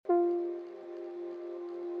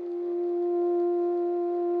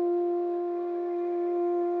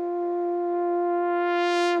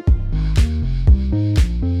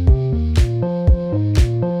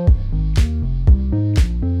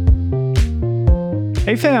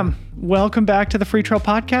Hey fam, welcome back to the Free Trail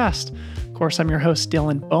Podcast. Of course, I'm your host,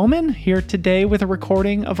 Dylan Bowman, here today with a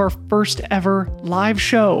recording of our first ever live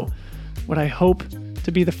show. What I hope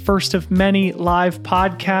to be the first of many live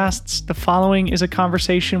podcasts. The following is a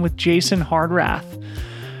conversation with Jason Hardrath,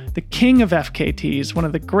 the king of FKTs, one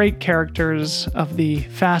of the great characters of the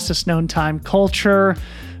fastest known time culture.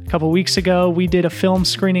 A couple weeks ago, we did a film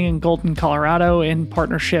screening in Golden, Colorado in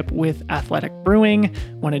partnership with Athletic Brewing,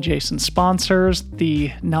 one of Jason's sponsors,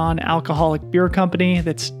 the non-alcoholic beer company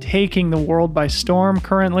that's taking the world by storm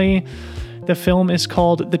currently. The film is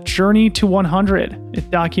called The Journey to 100.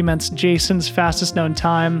 It documents Jason's fastest known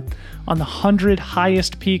time on the 100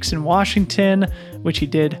 highest peaks in Washington, which he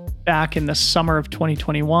did back in the summer of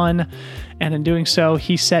 2021. And in doing so,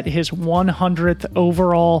 he set his 100th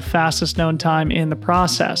overall fastest known time in the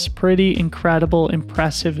process. Pretty incredible,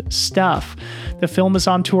 impressive stuff. The film is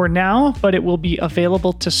on tour now, but it will be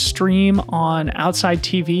available to stream on Outside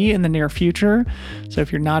TV in the near future. So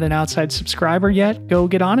if you're not an Outside subscriber yet, go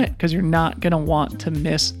get on it because you're not going to want to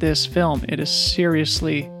miss this film. It is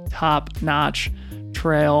seriously top-notch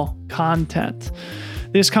trail content.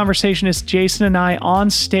 This conversation is Jason and I on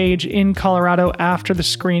stage in Colorado after the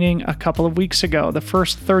screening a couple of weeks ago. The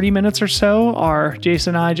first 30 minutes or so are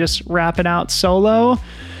Jason and I just rapping out solo,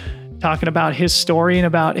 talking about his story and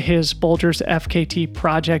about his Bulger's FKT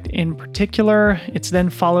project in particular. It's then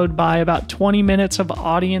followed by about 20 minutes of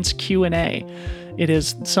audience Q&A. It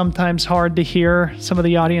is sometimes hard to hear some of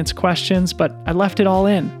the audience questions, but I left it all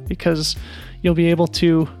in because you'll be able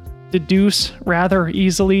to deduce rather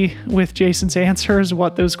easily with Jason's answers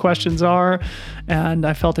what those questions are, and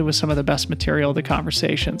I felt it was some of the best material of the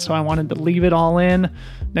conversation, so I wanted to leave it all in.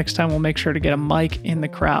 Next time we'll make sure to get a mic in the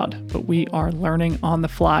crowd, but we are learning on the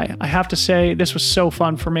fly. I have to say, this was so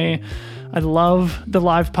fun for me. I love the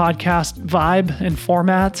live podcast vibe and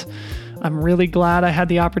format. I'm really glad I had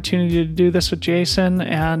the opportunity to do this with Jason,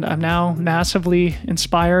 and I'm now massively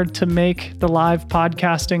inspired to make the live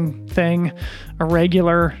podcasting thing a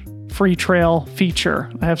regular Free Trail feature.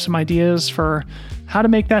 I have some ideas for how to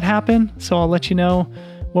make that happen, so I'll let you know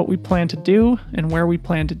what we plan to do and where we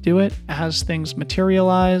plan to do it as things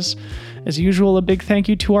materialize. As usual, a big thank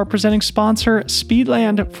you to our presenting sponsor,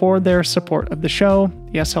 Speedland, for their support of the show.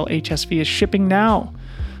 The SLHSV is shipping now.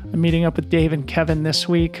 I'm meeting up with Dave and Kevin this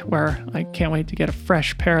week, where I can't wait to get a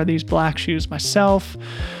fresh pair of these black shoes myself.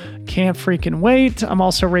 Can't freaking wait. I'm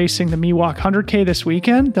also racing the Miwok 100K this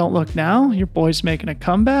weekend. Don't look now. Your boy's making a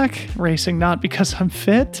comeback. Racing not because I'm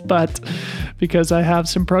fit, but because I have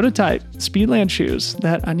some prototype Speedland shoes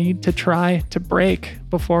that I need to try to break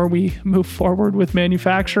before we move forward with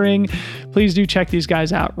manufacturing. Please do check these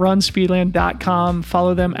guys out. RunSpeedland.com.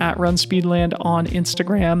 Follow them at RunSpeedland on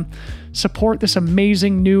Instagram. Support this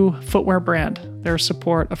amazing new footwear brand. Their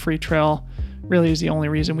support of Free Trail really is the only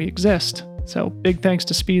reason we exist. So big thanks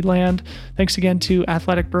to Speedland. Thanks again to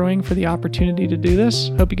Athletic Brewing for the opportunity to do this.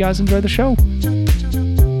 Hope you guys enjoy the show. You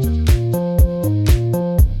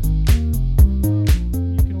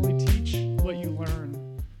can only teach what you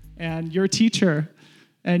learn. And you're a teacher.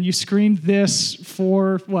 And you screened this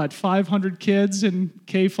for, 500 kids in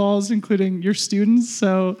K-Falls, including your students.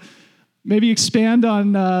 So maybe expand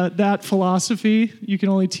on that philosophy. You can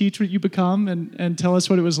only teach what you become, and tell us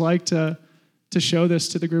what it was like to show this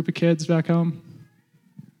to the group of kids back home.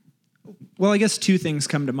 Well, I guess two things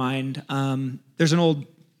come to mind. There's an old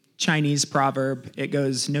Chinese proverb. It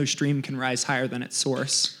goes, no stream can rise higher than its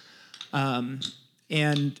source.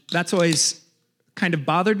 And that's always kind of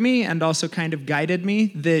bothered me and also kind of guided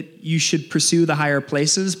me that you should pursue the higher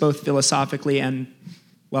places, both philosophically and,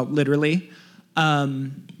 literally.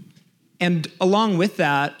 And along with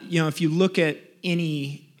that, if you look at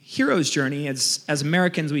any hero's journey, as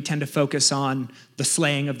Americans, we tend to focus on the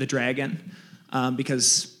slaying of the dragon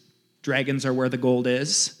because dragons are where the gold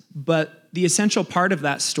is. But the essential part of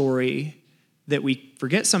that story that we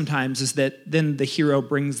forget sometimes is that then the hero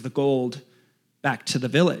brings the gold back to the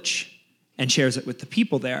village and shares it with the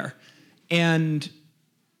people there. And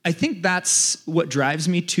I think that's what drives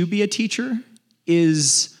me to be a teacher,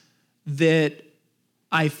 is that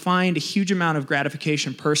I find a huge amount of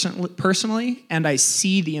gratification personally, and I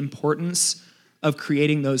see the importance of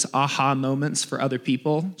creating those aha moments for other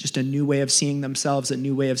people, just a new way of seeing themselves, a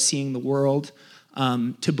new way of seeing the world,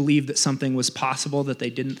 to believe that something was possible that they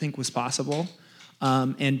didn't think was possible,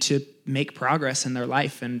 and to make progress in their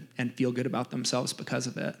life and feel good about themselves because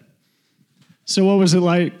of it. So what was it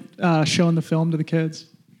like showing the film to the kids?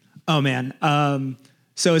 Oh, man.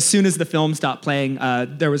 So as soon as the film stopped playing,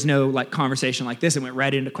 there was no conversation like this. It went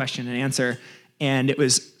right into question and answer. And it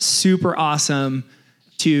was super awesome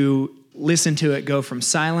to listen to it go from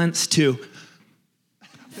silence to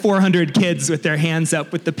 400 kids with their hands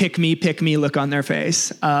up with the pick me look on their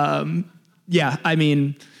face. Yeah, I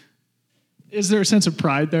mean... Is there a sense of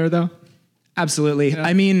pride there, though? Absolutely. Yeah.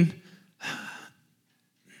 I mean,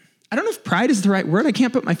 I don't know if pride is the right word. I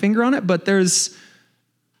can't put my finger on it, but there's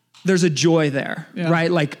a joy there,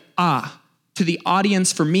 right? Like, to the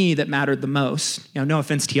audience for me that mattered the most, no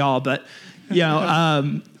offense to y'all, but,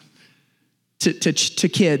 to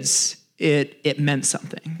kids, it meant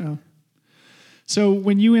something. Yeah. So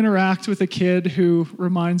when you interact with a kid who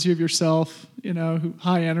reminds you of yourself, who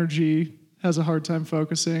high energy, has a hard time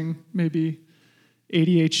focusing, maybe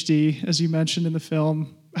ADHD, as you mentioned in the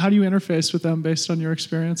film, how do you interface with them based on your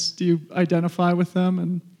experience? Do you identify with them,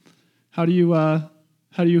 and how do you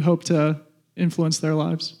hope to influence their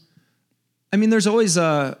lives? I mean, there's always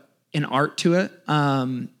an art to it,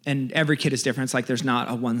 and every kid is different. It's like there's not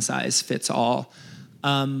a one size fits all.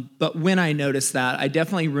 But when I noticed that, I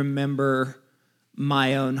definitely remember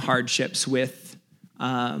my own hardships with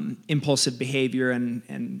impulsive behavior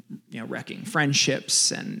and wrecking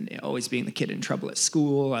friendships and always being the kid in trouble at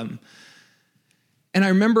school. And I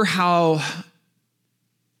remember how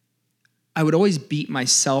I would always beat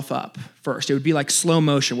myself up first. It would be like slow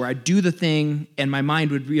motion where I'd do the thing and my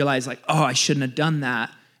mind would realize like, oh, I shouldn't have done that.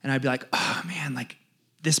 And I'd be like, oh man, like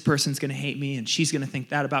this person's going to hate me and she's going to think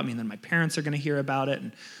that about me. And then my parents are going to hear about it.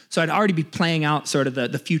 And so I'd already be playing out sort of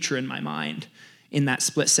the future in my mind in that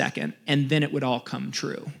split second. And then it would all come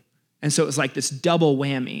true. And so it was like this double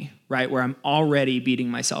whammy, right? Where I'm already beating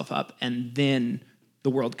myself up and then the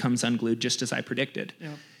world comes unglued just as I predicted.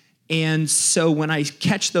 Yeah. And so when I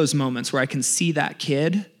catch those moments where I can see that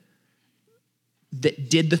kid that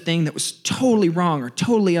did the thing that was totally wrong or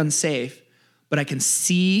totally unsafe, but I can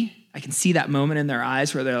see that moment in their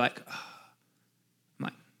eyes where they're like, oh. I'm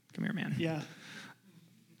like, come here, man. Yeah.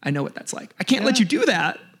 I know what that's like. I can't let you do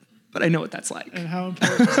that, but I know what that's like. And how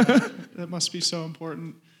important is that? That must be so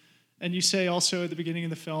important. And you say also at the beginning of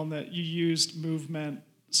the film that you used movement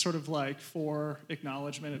sort of like for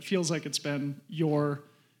acknowledgement. It feels like it's been your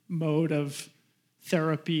mode of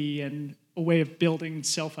therapy and a way of building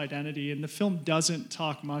self-identity. And the film doesn't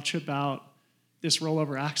talk much about this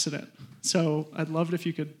rollover accident. So I'd love it if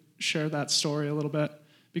you could share that story a little bit,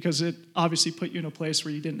 because it obviously put you in a place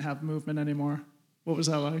where you didn't have movement anymore. What was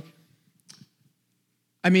that like?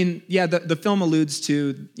 I mean, yeah, the film alludes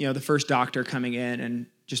to, the first doctor coming in and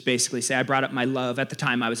just basically say, I brought up my love. At the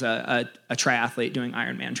time, I was a triathlete doing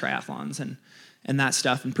Ironman triathlons and that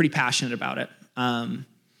stuff, and pretty passionate about it.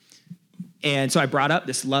 And so I brought up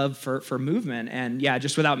this love for movement, and yeah,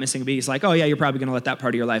 just without missing a beat, he's like, oh yeah, you're probably gonna let that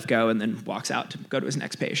part of your life go, and then walks out to go to his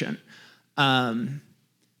next patient.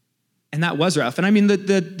 And that was rough. And I mean,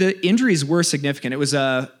 the injuries were significant. It was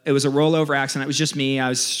a rollover accident. It was just me. I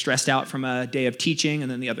was stressed out from a day of teaching, and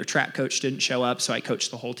then the other track coach didn't show up, so I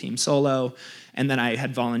coached the whole team solo. And then I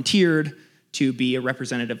had volunteered to be a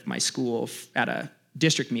representative of my school at a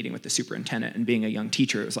district meeting with the superintendent, and being a young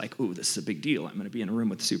teacher, it was like, ooh, this is a big deal. I'm going to be in a room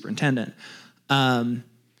with the superintendent. And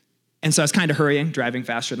so I was kind of hurrying, driving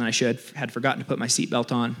faster than I should, had forgotten to put my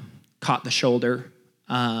seatbelt on, caught the shoulder,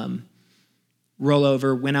 roll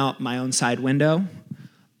over, went out my own side window,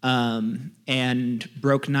 and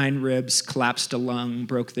broke 9 ribs, collapsed a lung,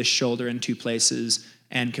 broke this shoulder in 2 places,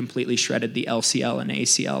 and completely shredded the LCL and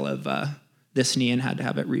ACL of this knee and had to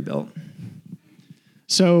have it rebuilt.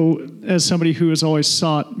 So as somebody who has always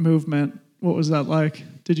sought movement, what was that like?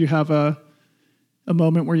 Did you have a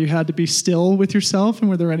moment where you had to be still with yourself, and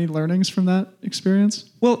were there any learnings from that experience?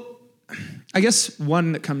 Well, I guess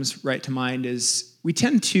one that comes right to mind is we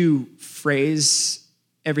tend to phrase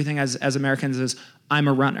everything as Americans as I'm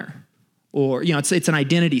a runner, or it's an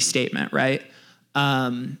identity statement, right?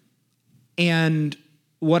 And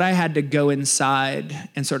what I had to go inside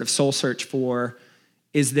and sort of soul search for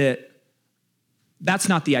is that's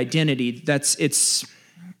not the identity. It's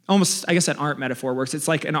almost, I guess that art metaphor works. It's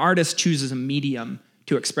like an artist chooses a medium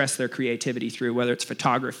to express their creativity through, whether it's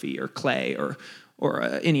photography or clay or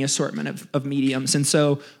any assortment of mediums. And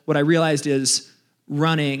so what I realized is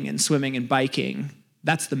running and swimming and biking,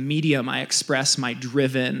 that's the medium I express my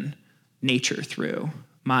driven nature through,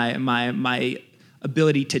 my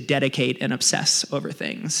ability to dedicate and obsess over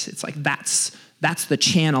things. It's like that's the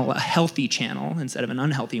channel, a healthy channel instead of an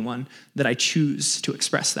unhealthy one, that I choose to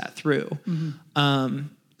express that through. Mm-hmm.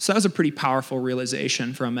 So that was a pretty powerful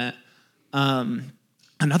realization from it.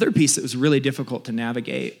 Another piece that was really difficult to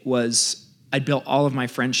navigate was I'd built all of my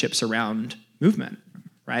friendships around movement,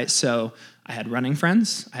 right? So I had running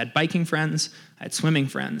friends, I had biking friends, I had swimming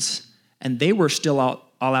friends, and they were still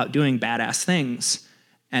all out doing badass things,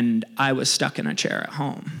 and I was stuck in a chair at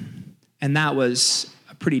home. And that was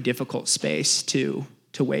a pretty difficult space to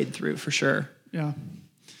wade through for sure. Yeah.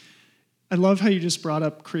 I love how you just brought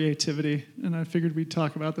up creativity, and I figured we'd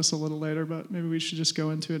talk about this a little later, but maybe we should just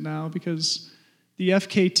go into it now, because the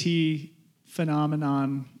FKT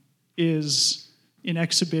phenomenon is an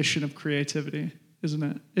exhibition of creativity, isn't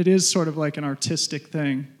it? It is sort of like an artistic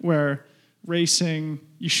thing where racing,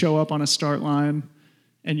 you show up on a start line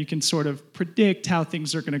and you can sort of predict how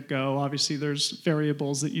things are going to go. Obviously, there's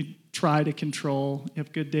variables that you try to control. You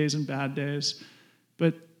have good days and bad days.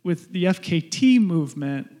 But with the FKT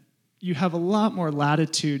movement, you have a lot more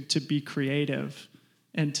latitude to be creative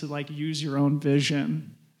and to like use your own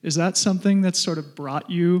vision. Is that something that's sort of brought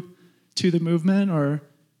you to the movement, or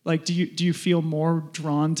like do you feel more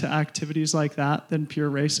drawn to activities like that than pure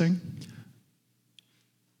racing?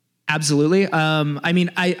 Absolutely. I mean,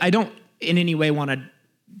 I don't in any way want to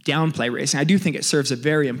downplay racing. I do think it serves a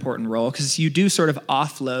very important role because you do sort of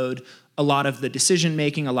offload a lot of the decision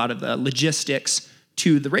making, a lot of the logistics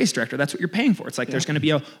to the race director. That's what you're paying for. It's like there's going to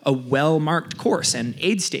be a well-marked course and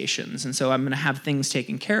aid stations, and so I'm going to have things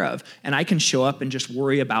taken care of, and I can show up and just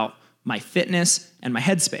worry about my fitness and my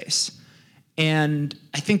headspace. And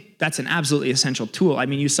I think that's an absolutely essential tool. I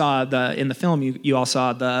mean, you saw in the film, you all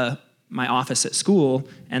saw my office at school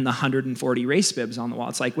and the 140 race bibs on the wall.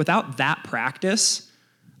 It's like without that practice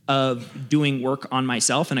of doing work on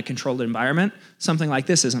myself in a controlled environment, something like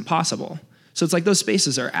this isn't possible. So it's like those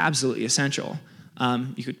spaces are absolutely essential.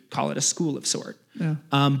 You could call it a school of sort. Yeah.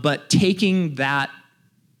 But taking that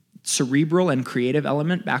cerebral and creative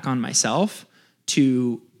element back on myself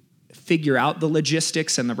to figure out the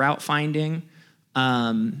logistics and the route finding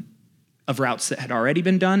of routes that had already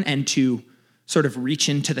been done, and to sort of reach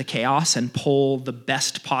into the chaos and pull the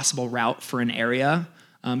best possible route for an area,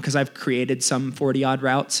 because I've created some 40-odd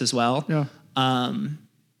routes as well. Yeah.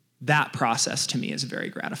 That process to me is very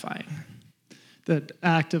gratifying. That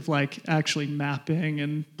act of like actually mapping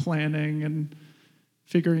and planning and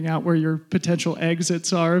figuring out where your potential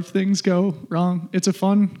exits are if things go wrong. It's a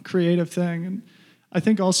fun, creative thing. And I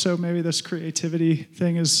think also maybe this creativity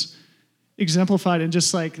thing is exemplified in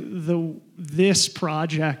just like this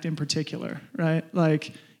project in particular, right?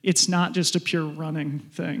 Like it's not just a pure running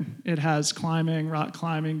thing. It has climbing, rock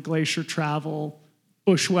climbing, glacier travel,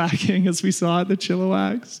 bushwhacking, as we saw at the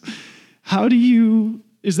Chilliwags.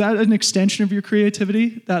 Is that an extension of your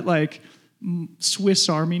creativity, that like Swiss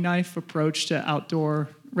Army knife approach to outdoor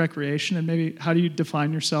recreation? And maybe how do you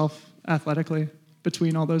define yourself athletically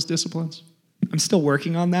between all those disciplines? I'm still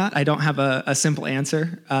working on that. I don't have a simple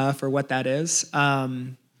answer for what that is. But I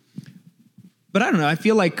don't know. I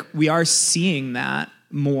feel like we are seeing that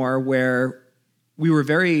more, where we were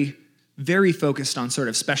very, very focused on sort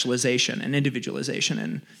of specialization and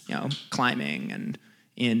individualization in, climbing and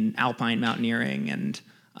in alpine mountaineering and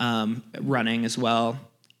running as well.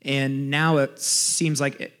 And now it seems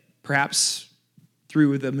like perhaps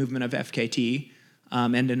through the movement of FKT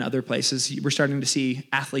and in other places, we're starting to see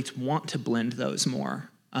athletes want to blend those more.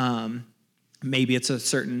 Maybe it's a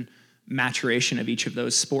certain maturation of each of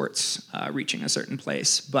those sports reaching a certain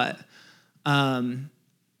place. But for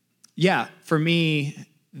me,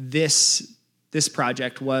 this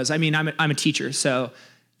project was, I'm a teacher, so,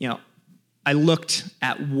 I looked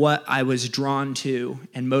at what I was drawn to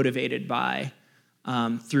and motivated by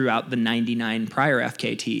throughout the 99 prior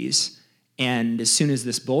FKTs. And as soon as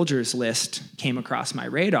this Bulgers list came across my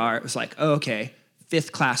radar, it was like, oh, okay,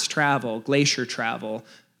 fifth class travel, glacier travel,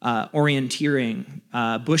 orienteering,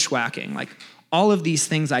 bushwhacking, like all of these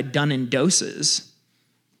things I'd done in doses,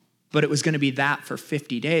 but it was going to be that for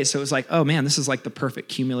 50 days. So it was like, oh man, this is like the perfect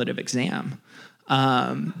cumulative exam.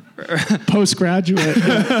 Postgraduate.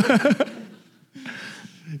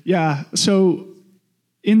 Yeah. So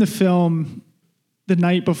in the film, the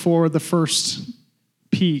night before the first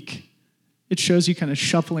peak, it shows you kind of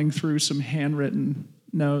shuffling through some handwritten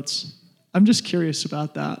notes. I'm just curious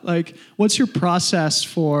about that. Like, what's your process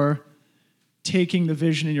for taking the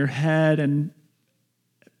vision in your head and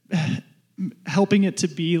helping it to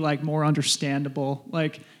be like more understandable?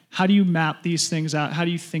 Like, how do you map these things out? How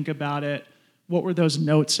do you think about it? What were those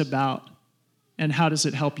notes about? And how does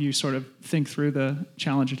it help you sort of think through the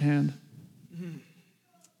challenge at hand?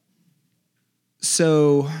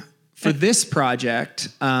 So for this project,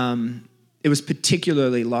 it was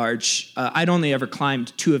particularly large. I'd only ever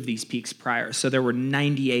climbed 2 of these peaks prior, so there were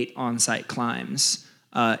 98 on-site climbs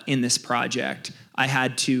in this project. I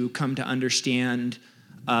had to come to understand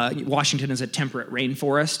Washington is a temperate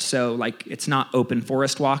rainforest, so like it's not open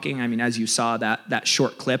forest walking. I mean, as you saw that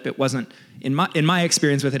short clip, it wasn't in my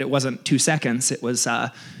experience with it. It wasn't 2 seconds. It was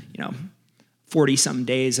 40 some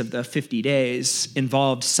days of the 50 days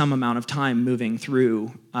involved some amount of time moving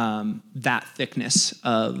through that thickness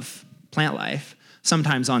of plant life,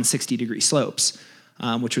 sometimes on 60-degree slopes,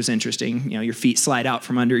 which was interesting. You know, your feet slide out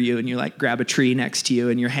from under you and you like grab a tree next to you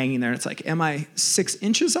and you're hanging there and it's like, am I 6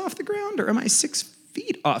 inches off the ground or am I 6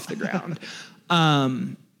 feet off the ground?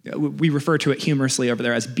 We refer to it humorously over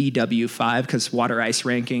there as BW5 because water ice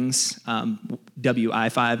rankings,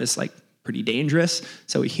 WI5 is like pretty dangerous.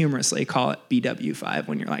 So we humorously call it BW5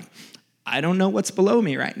 when you're like, I don't know what's below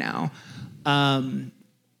me right now.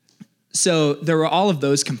 So there were all of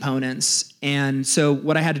those components. And so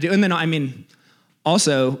what I had to do, and then I mean,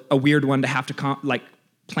 also a weird one to have to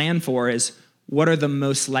plan for is what are the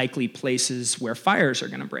most likely places where fires are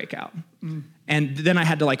going to break out? And then I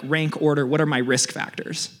had to like rank order, what are my risk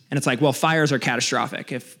factors? And it's like, well, fires are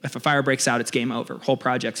catastrophic. If a fire breaks out, it's game over. Whole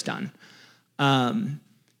project's done.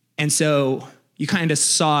 And so you kind of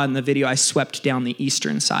saw in the video, I swept down the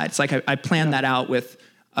eastern side. It's like I planned that out with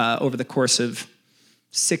over the course of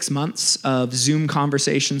 6 months of Zoom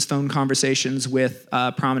conversations, phone conversations with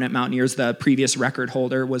prominent mountaineers. The previous record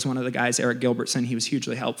holder was one of the guys, Eric Gilbertson. He was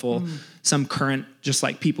hugely helpful. Some current, just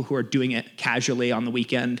like people who are doing it casually on the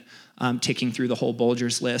weekend, ticking through the whole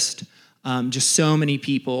Bulgers list. Just so many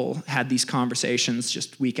people had these conversations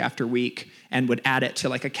just week after week and would add it to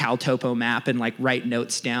like a Cal Topo map and like write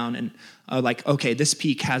notes down and like, okay, this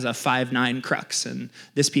peak has a 5.9 crux and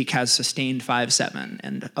this peak has sustained 5.7.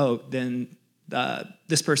 And then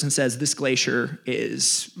this person says this glacier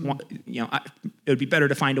is, it would be better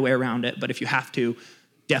to find a way around it, but if you have to,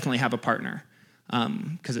 definitely have a partner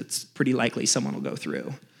because it's pretty likely someone will go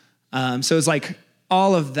through. So it's like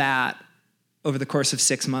all of that over the course of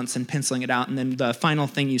 6 months and penciling it out. And then the final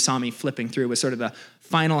thing you saw me flipping through was sort of the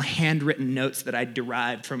final handwritten notes that I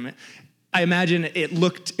derived from it. I imagine it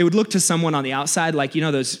would look to someone on the outside like,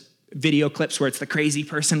 those video clips where it's the crazy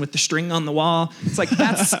person with the string on the wall. It's like,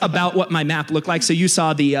 that's about what my map looked like. So you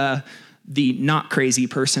saw the not crazy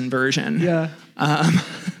person version. Yeah.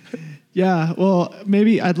 Yeah. Well,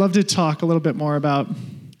 maybe I'd love to talk a little bit more about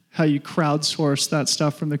how you crowdsource that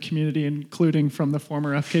stuff from the community, including from the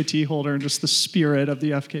former FKT holder and just the spirit of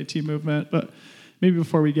the FKT movement. But maybe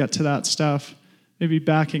before we get to that stuff, maybe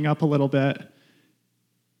backing up a little bit,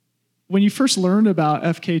 when you first learned about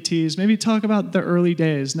FKTs, maybe talk about the early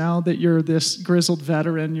days. Now that you're this grizzled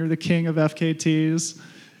veteran, you're the king of FKTs.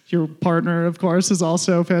 Your partner, of course, is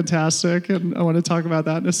also fantastic, and I want to talk about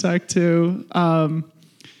that in a sec too.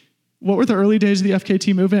 What were the early days of the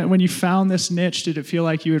FKT movement? And when you found this niche, did it feel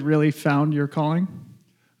like you had really found your calling?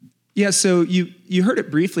 Yeah, so you heard it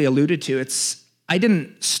briefly alluded to. I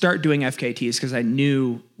didn't start doing FKTs because I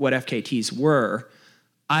knew what FKTs were.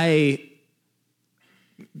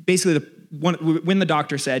 Basically, when the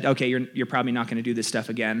doctor said, okay, you're probably not going to do this stuff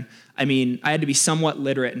again, I mean, I had to be somewhat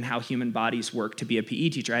literate in how human bodies work to be a PE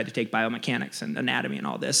teacher. I had to take biomechanics and anatomy and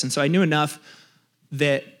all this. And so I knew enough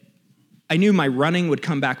that I knew my running would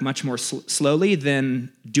come back much more slowly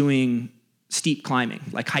than doing steep climbing,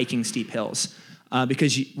 like hiking steep hills.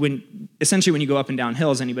 Because when you go up and down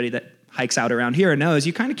hills, anybody that hikes out around here knows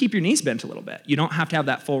you kind of keep your knees bent a little bit. You don't have to have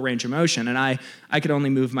that full range of motion. And I could only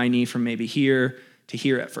move my knee from maybe here to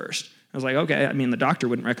here at first. I was like, okay, I mean, the doctor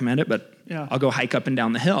wouldn't recommend it, but yeah, I'll go hike up and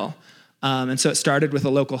down the hill. And so it started with a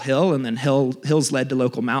local hill, and then hills led to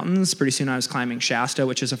local mountains. Pretty soon I was climbing Shasta,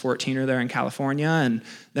 which is a 14er there in California. And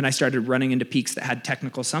then I started running into peaks that had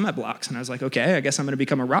technical summit blocks. And I was like, okay, I guess I'm going to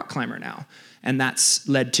become a rock climber now. And that's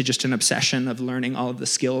led to just an obsession of learning all of the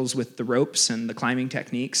skills with the ropes and the climbing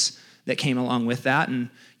techniques that came along with that. And,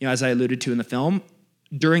 as I alluded to in the film,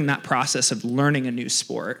 during that process of learning a new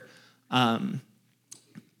sport,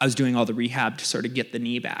 I was doing all the rehab to sort of get the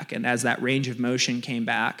knee back. And as that range of motion came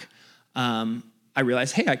back, I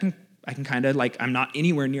realized, hey, I can kind of I'm not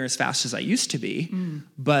anywhere near as fast as I used to be,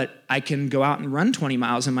 but I can go out and run 20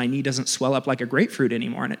 miles and my knee doesn't swell up like a grapefruit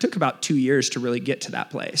anymore. And it took about 2 years to really get to that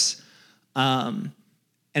place. And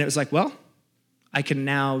it was like, well, I can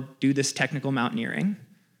now do this technical mountaineering.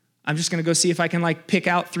 I'm just going to go see if I can pick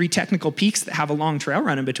out 3 technical peaks that have a long trail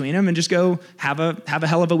run in between them and just go have a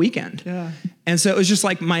hell of a weekend. Yeah. And so it was just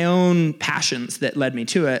my own passions that led me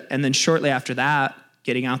to it. And then shortly after that,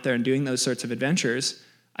 getting out there and doing those sorts of adventures,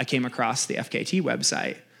 I came across the FKT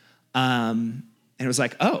website. And it was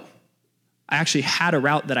like, oh, I actually had a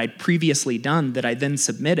route that I'd previously done that I then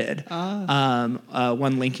submitted.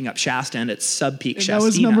 One linking up Shasta and its sub-peak Shastina. That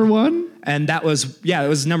was number one? And it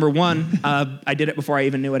was number one. I did it before I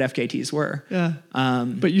even knew what FKTs were. Yeah.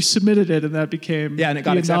 But you submitted it and that became and it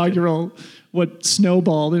got the inaugural, what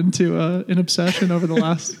snowballed into an obsession over the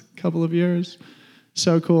last couple of years.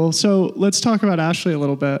 So cool. So let's talk about Ashley a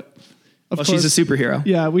little bit. Of she's a superhero.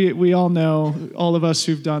 Yeah, we all know, all of us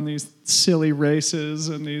who've done these silly races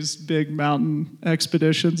and these big mountain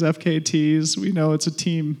expeditions, FKTs, we know it's a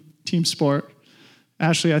team sport.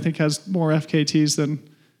 Ashley, I think, has more FKTs than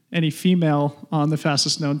any female on the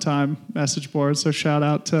fastest known time message board. So shout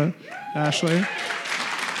out to Ashley.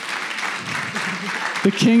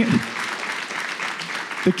 The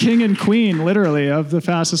king and queen, literally, of the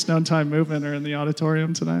fastest known time movement are in the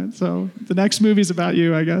auditorium tonight. So the next movie's about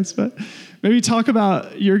you, I guess. But maybe talk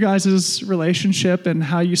about your guys' relationship and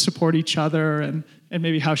how you support each other, and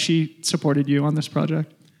maybe how she supported you on this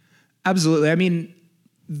project. Absolutely. I mean,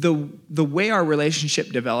 the way our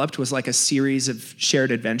relationship developed was like a series of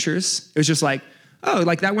shared adventures. It was just like, oh,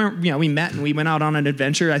 like that went, we met and we went out on an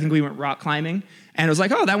adventure. I think we went rock climbing. And it was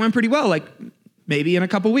like, oh, that went pretty well. Like, maybe in a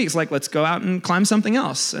couple weeks, like, let's go out and climb something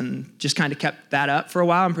else. And just kind of kept that up for a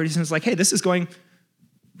while. And pretty soon it's like, hey, this is going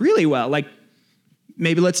really well. Like,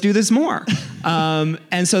 maybe let's do this more.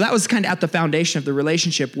 And so that was kind of at the foundation of the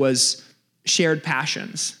relationship, was shared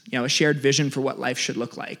passions, a shared vision for what life should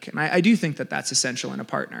look like. And I do think that that's essential in a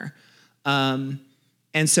partner.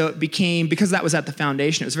 And so it became, because that was at the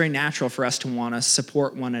foundation, it was very natural for us to want to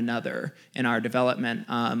support one another in our development.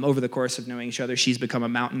 Over the course of knowing each other, she's become a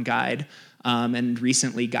mountain guide, and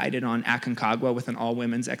recently guided on Aconcagua with an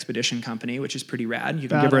all-women's expedition company, which is pretty rad. You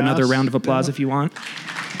can give her another round of applause if you want.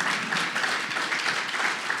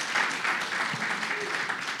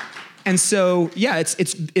 And so, yeah,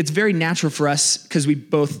 it's very natural for us, because we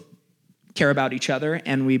both care about each other,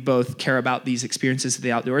 and we both care about these experiences of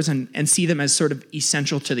the outdoors, and see them as sort of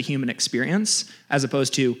essential to the human experience, as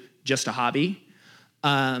opposed to just a hobby.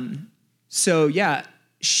 So yeah,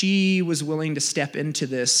 she was willing to step into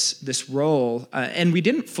this role, and we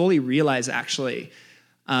didn't fully realize, actually.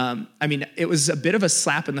 I mean, it was a bit of a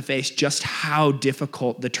slap in the face just how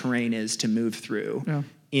difficult the terrain is to move through. Yeah.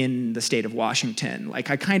 In the state of Washington. Like,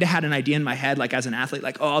 I kind of had an idea in my head, like as an athlete,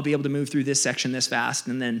 like, oh, I'll be able to move through this section this fast,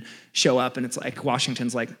 and then show up and it's like,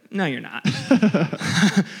 Washington's like, no, you're not.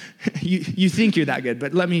 you think you're that good,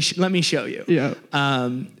 but let me show you. Yeah.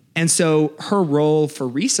 And so her role for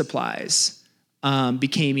resupplies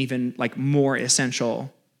became even like more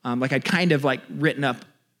essential. Like, I'd kind of like written up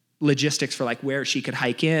logistics for like where she could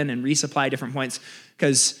hike in and resupply different points,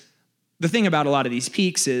 because the thing about a lot of these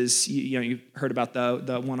peaks is, you've heard about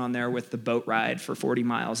the one on there with the boat ride for 40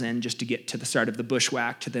 miles in just to get to the start of the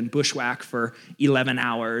bushwhack, to then bushwhack for 11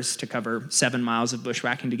 hours to cover 7 miles of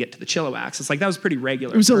bushwhacking to get to the Chilliwack. It's like, that was pretty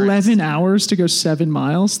regular. It was 11 hours to go 7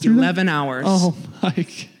 miles through 11 hours. Oh, my.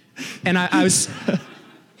 And I was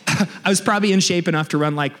I was probably in shape enough to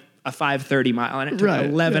run like a 5:30 mile, and it took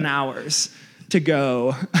 11 hours to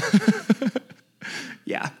go.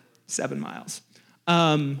 Yeah, 7 miles.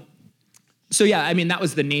 So yeah, I mean, that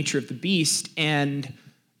was the nature of the beast. And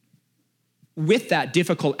with that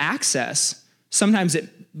difficult access, sometimes it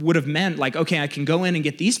would have meant like, okay, I can go in and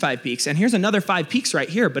get these 5 peaks, and here's another 5 peaks right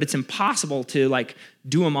here, but it's impossible to like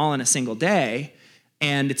do them all in a single day.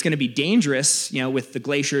 And it's going to be dangerous, with the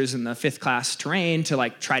glaciers and the 5th class terrain, to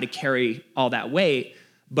like try to carry all that weight.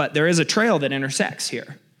 But there is a trail that intersects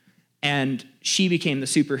here. And she became the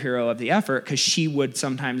superhero of the effort, because she would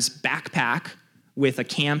sometimes backpack with a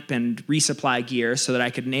camp and resupply gear so that I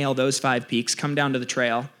could nail those 5 peaks, come down to the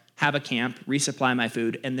trail, have a camp, resupply my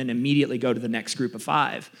food, and then immediately go to the next group of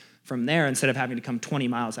 5 from there, instead of having to come 20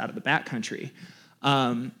 miles out of the backcountry.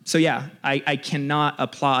 So yeah, I cannot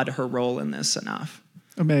applaud her role in this enough.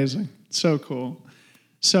 Amazing. So cool.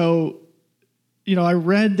 So, I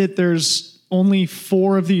read that there's only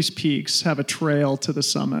 4 of these peaks have a trail to the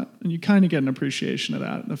summit, and you kind of get an appreciation of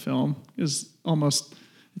that in the film.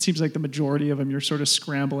 It seems like the majority of them you're sort of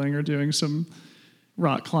scrambling or doing some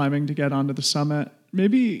rock climbing to get onto the summit.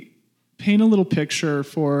 Maybe paint a little picture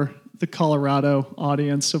for the Colorado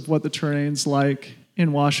audience of what the terrain's like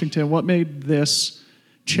in Washington. What made this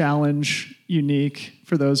challenge unique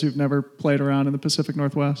for those who've never played around in the Pacific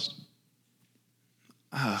Northwest?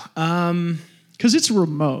 Because it's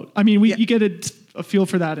remote. I mean, you get a feel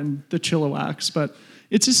for that in the Chilliwacks, but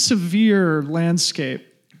it's a severe landscape.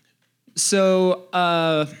 So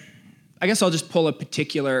I guess I'll just pull a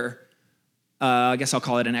particular, I guess I'll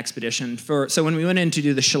call it an expedition. So when we went in to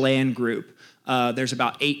do the Chilean group, there's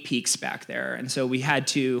about 8 peaks back there. And so we had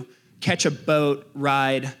to catch a boat,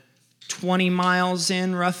 ride 20 miles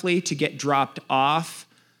in roughly to get dropped off,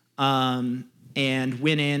 and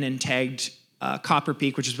went in and tagged Copper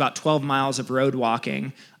Peak, which is about 12 miles of road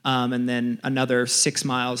walking, and then another 6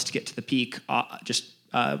 miles to get to the peak,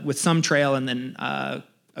 with some trail, and then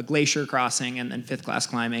a glacier crossing, and then 5th class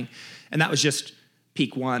climbing. And that was just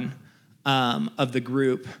peak 1 of the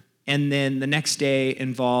group. And then the next day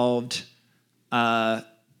involved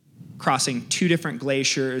crossing 2 different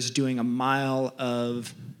glaciers, doing a mile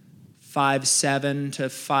of 5.7 to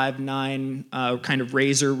 5.9 kind of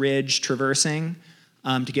razor ridge traversing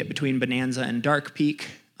to get between Bonanza and Dark Peak.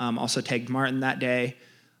 Also tagged Martin that day.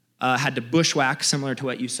 Had to bushwhack, similar to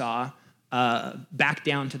what you saw, back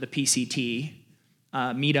down to the PCT,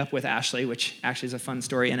 meet up with Ashley, which actually is a fun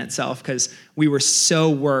story in itself because we were so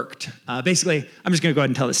worked. Basically, I'm just going to go ahead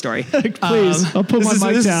and tell the story. Please, I'll put my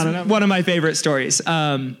mic down. This is one of my favorite stories.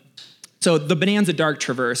 So the Bonanza Dark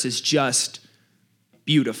Traverse is just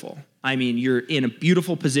beautiful. I mean, you're in a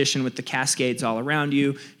beautiful position with the Cascades all around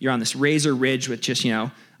you. You're on this razor ridge with just,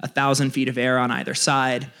 1,000 feet of air on either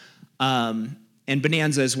side. And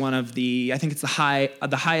Bonanza is one of I think it's the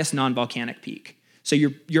highest non-volcanic peak. So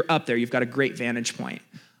you're up there. You've got a great vantage point.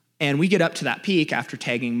 And we get up to that peak after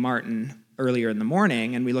tagging Martin earlier in the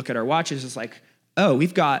morning, and we look at our watches. It's like, oh,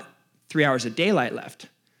 we've got 3 hours of daylight left.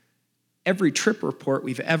 Every trip report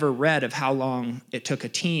we've ever read of how long it took a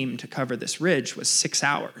team to cover this ridge was 6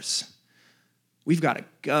 hours. We've got to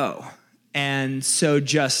go. And so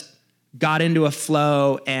just got into a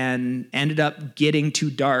flow and ended up getting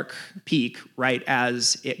to Dark Peak right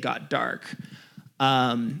as it got dark.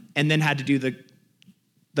 And then had to do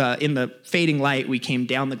in the fading light, we came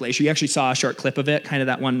down the glacier. You actually saw a short clip of it, kind of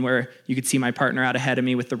that one where you could see my partner out ahead of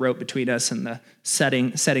me with the rope between us and the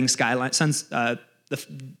setting skyline, the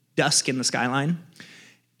dusk in the skyline.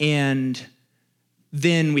 And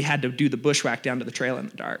then we had to do the bushwhack down to the trail in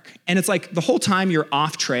the dark. And it's like the whole time you're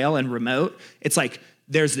off trail and remote, it's like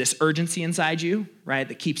there's this urgency inside you, right,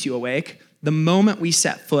 that keeps you awake. The moment we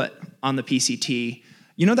set foot on the PCT,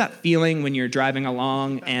 you know that feeling when you're driving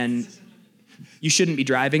along and you shouldn't be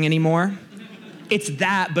driving anymore? It's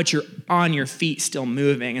that, but you're on your feet still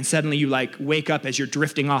moving, and suddenly you wake up as you're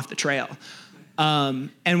drifting off the trail.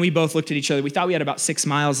 And we both looked at each other. We thought we had about 6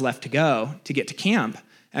 miles left to go to get to camp.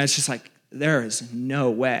 And it's just like, there is no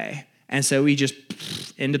way. And so we just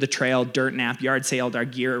into the trail, dirt nap, yard sailed our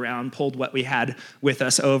gear around, pulled what we had with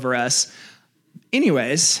us over us.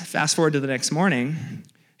 Anyways, fast forward to the next morning,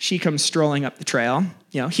 she comes strolling up the trail.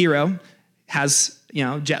 Hero has,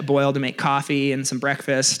 jet boil to make coffee and some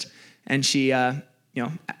breakfast. And she,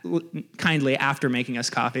 kindly after making us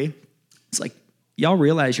coffee, it's like, y'all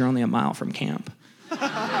realize you're only a mile from camp.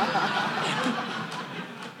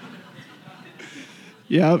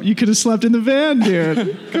 Yeah, you could have slept in the van,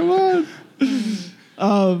 dude. Come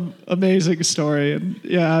on. Amazing story. And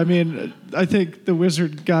yeah, I mean, I think the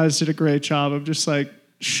Wizard guys did a great job of just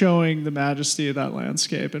showing the majesty of that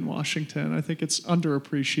landscape in Washington. I think it's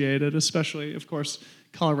underappreciated, especially, of course,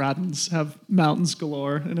 Coloradans have mountains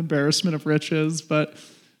galore, an embarrassment of riches, but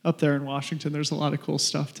up there in Washington, there's a lot of cool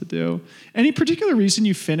stuff to do. Any particular reason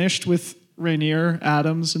you finished with Rainier,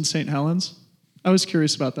 Adams, and St. Helens? I was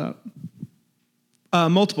curious about that.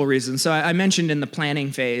 Multiple reasons. So I mentioned in the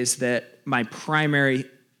planning phase that my primary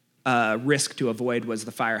risk to avoid was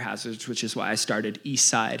the fire hazards, which is why I started east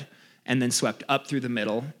side and then swept up through the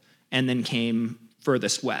middle and then came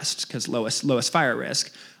furthest west because lowest fire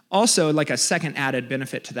risk. Also, a second added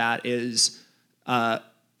benefit to that is I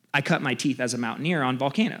cut my teeth as a mountaineer on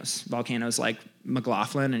volcanoes. Volcanoes like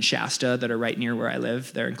McLaughlin and Shasta that are right near where I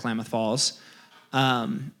live. They're in Klamath Falls.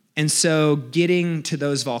 And so getting to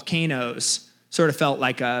those volcanoes sort of felt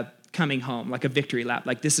like a coming home, like a victory lap.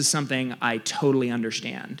 Like, this is something I totally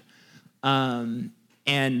understand. And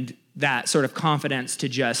that sort of confidence to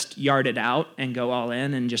just yard it out and go all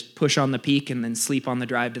in and just push on the peak and then sleep on the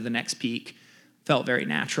drive to the next peak felt very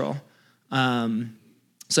natural.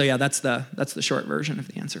 So yeah, that's the short version of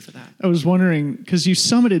the answer for that. I was wondering, because you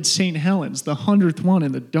summited St. Helens, the 100th one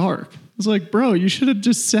in the dark. I was like, bro, you should have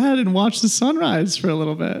just sat and watched the sunrise for a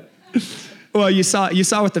little bit. Well, you saw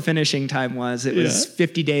what the finishing time was. It was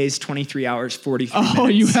 50 days, 23 hours, 43 minutes. Oh,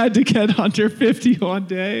 you had to get under 51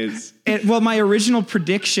 days. Well, my original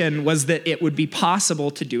prediction was that it would be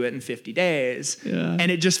possible to do it in 50 days. Yeah.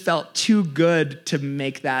 And it just felt too good to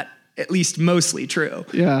make that at least mostly true.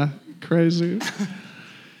 Yeah, crazy.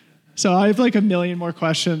 So I have like a million more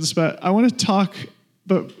questions, but I want to talk,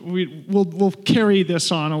 but we'll carry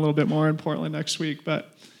this on a little bit more in Portland next week, but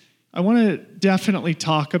I want to definitely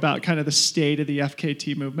talk about kind of the state of the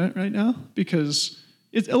FKT movement right now, because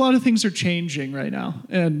a lot of things are changing right now,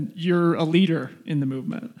 and you're a leader in the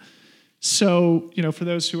movement. So, for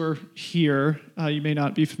those who are here, you may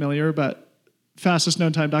not be familiar, but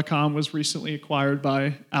fastestknowntime.com was recently acquired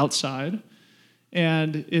by Outside,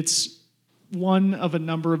 and it's one of a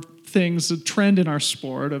number of things, a trend in our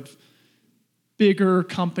sport of bigger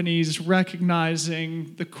companies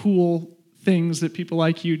recognizing the cool things that people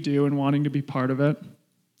like you do and wanting to be part of it.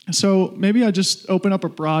 So maybe I just open up a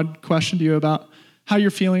broad question to you about how you're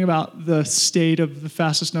feeling about the state of the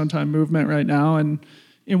fastest known time movement right now, and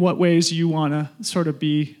in what ways you want to sort of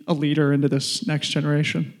be a leader into this next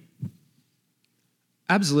generation.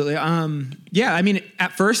 Absolutely. Yeah, I mean,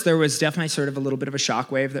 at first there was definitely sort of a little bit of a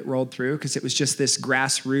shockwave that rolled through because it was just this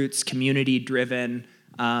grassroots, community-driven,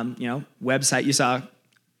 website. You saw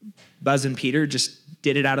Buzz and Peter just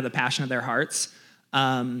did it out of the passion of their hearts.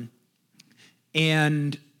 And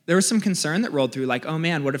there was some concern that rolled through, like, oh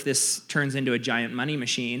man, what if this turns into a giant money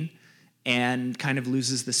machine and kind of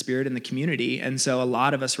loses the spirit in the community? And so a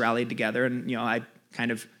lot of us rallied together, and I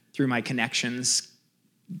kind of, through my connections,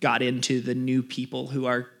 got into the new people who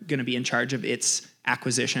are going to be in charge of its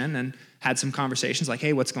acquisition, and had some conversations like,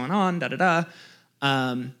 hey, what's going on, da-da-da.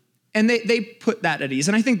 And they put that at ease.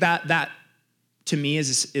 And I think that to me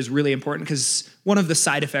is really important, because one of the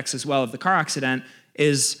side effects as well of the car accident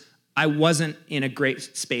is I wasn't in a great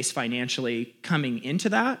space financially coming into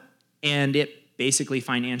that, and it basically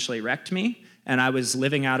financially wrecked me. And I was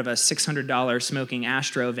living out of a $600 smoking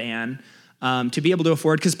Astro van to be able to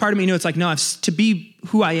afford, because part of me knew it's like, no, to be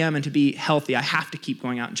who I am and to be healthy, I have to keep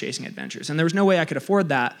going out and chasing adventures. And there was no way I could afford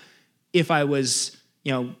that if I was,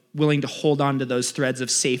 willing to hold on to those threads of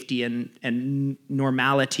safety and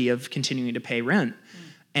normality of continuing to pay rent.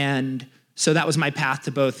 And so that was my path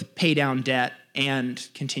to both pay down debt and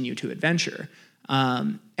continue to adventure.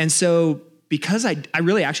 And so because I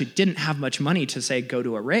really actually didn't have much money to, say, go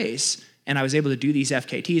to a race, and I was able to do these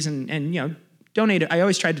FKTs and donate. I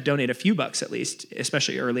always tried to donate a few bucks at least,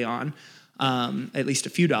 especially early on, at least a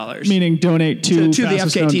few dollars. Meaning donate to the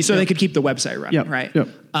FKT so they could keep the website running, right? Yep.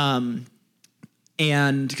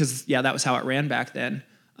 And because, that was how it ran back then.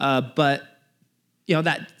 But,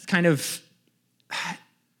 that kind of,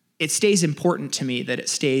 it stays important to me that it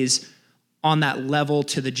stays on that level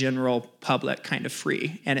to the general public kind of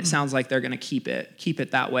free. And it sounds like they're going to keep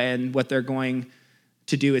it that way. And what they're going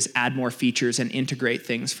to do is add more features and integrate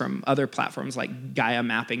things from other platforms like Gaia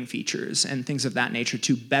mapping features and things of that nature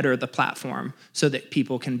to better the platform so that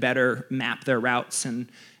people can better map their routes and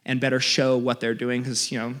better show what they're doing. Because,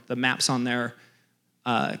 the maps on there,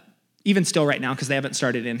 even still right now, because they haven't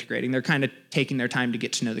started integrating, they're kind of taking their time to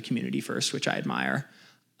get to know the community first, which I admire.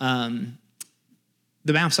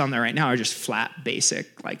 The maps on there right now are just flat,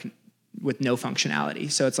 basic, like with no functionality.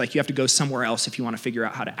 So it's like you have to go somewhere else if you want to figure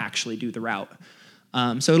out how to actually do the route.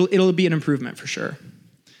 So it'll be an improvement for sure.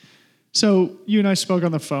 So you and I spoke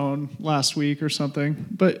on the phone last week or something,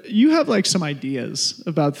 but you have like some ideas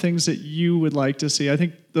about things that you would like to see. I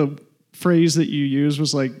think the phrase that you used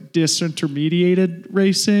was like disintermediated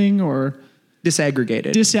racing or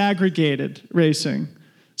disaggregated racing.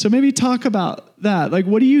 So maybe talk about that. Like,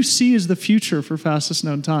 what do you see as the future for fastest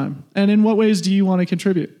known time? And in what ways do you want to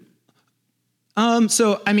contribute?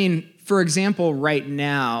 For example, right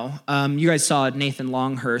now, you guys saw Nathan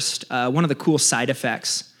Longhurst. One of the cool side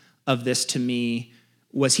effects of this to me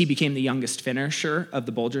was he became the youngest finisher of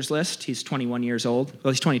the Bulgers list. He's 21 years old.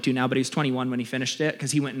 Well, he's 22 now, but he was 21 when he finished it,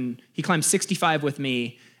 because he climbed 65 with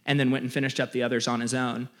me and then went and finished up the others on his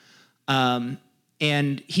own.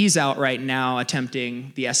 And he's out right now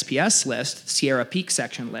attempting the SPS list, Sierra Peak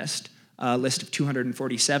section list, a list of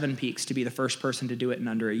 247 peaks, to be the first person to do it in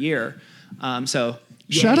under a year.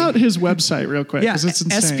 Shout out his website real quick, because it's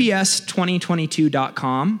insane.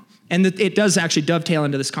 SPS2022.com. And it does actually dovetail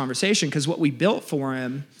into this conversation, because what we built for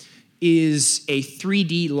him is a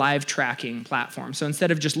 3D live tracking platform. So instead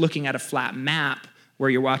of just looking at a flat map where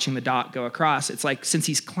you're watching the dot go across, it's like, since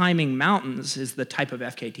he's climbing mountains is the type of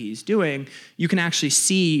FKT he's doing, you can actually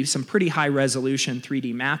see some pretty high resolution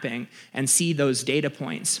 3D mapping and see those data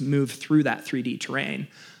points move through that 3D terrain.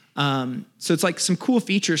 So it's like some cool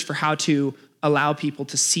features for how to allow people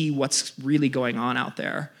to see what's really going on out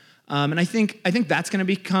there. And I think that's going to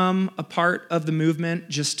become a part of the movement,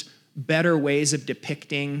 just better ways of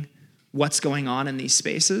depicting what's going on in these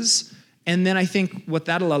spaces. And then I think what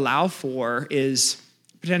that'll allow for is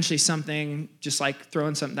potentially something, just like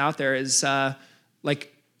throwing something out there, is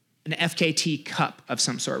like an FKT cup of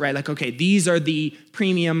some sort, right? Like, okay, these are the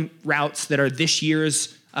premium routes that are this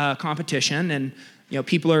year's competition, and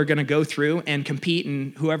people are going to go through and compete,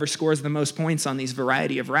 and whoever scores the most points on these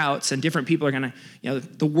variety of routes, and different people are going to,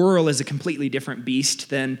 the Whirl is a completely different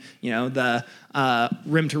beast than, the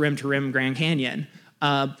rim to rim to rim Grand Canyon.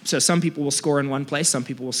 So some people will score in one place, some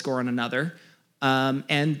people will score in another.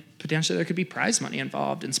 And potentially there could be prize money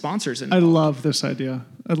involved and sponsors involved. I love this idea.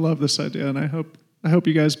 And I hope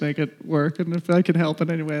you guys make it work. And if I can help in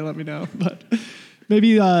any way, let me know. But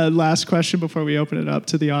maybe last question before we open it up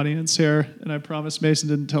to the audience here. And I promise Mason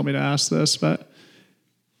didn't tell me to ask this, but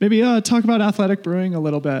Maybe talk about Athletic Brewing a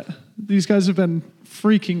little bit. These guys have been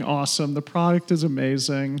freaking awesome. The product is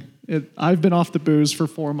amazing. I've been off the booze for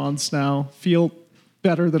 4 months now. Feel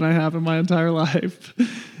better than I have in my entire life.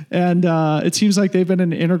 And it seems like they've been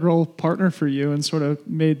an integral partner for you and sort of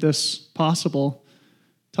made this possible.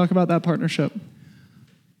 Talk about that partnership.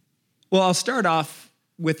 Well, I'll start off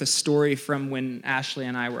with a story from when Ashley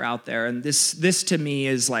and I were out there. And this to me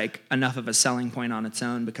is like enough of a selling point on its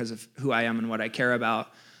own because of who I am and what I care about.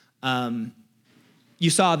 You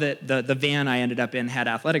saw that the van I ended up in had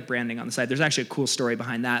athletic branding on the side. There's actually a cool story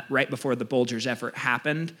behind that. Right before the Bulgers effort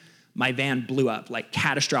happened, my van blew up, like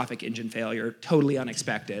catastrophic engine failure, totally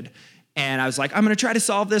unexpected. And I was like, I'm going to try to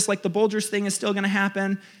solve this. Like the Bulgers thing is still going to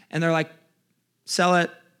happen. And they're like, sell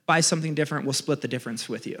it, buy something different. We'll split the difference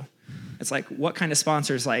with you. It's like, what kind of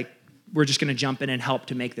sponsors like, we're just going to jump in and help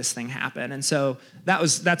to make this thing happen. And so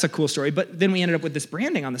that's a cool story. But then we ended up with this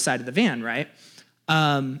branding on the side of the van, right?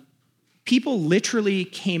 People literally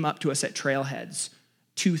came up to us at trailheads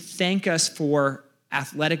to thank us for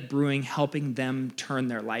Athletic Brewing helping them turn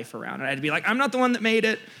their life around. And I'd be like, I'm not the one that made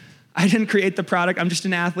it. I didn't create the product. I'm just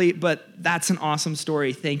an athlete, but that's an awesome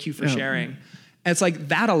story. Thank you for sharing. And it's like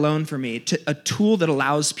that alone for me, a tool that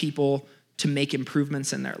allows people to make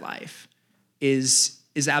improvements in their life is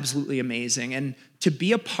absolutely amazing. And to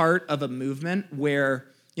be a part of a movement where,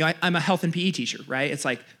 I'm a health and PE teacher, right? It's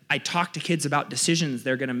like I talk to kids about decisions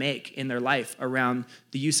they're going to make in their life around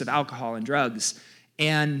the use of alcohol and drugs.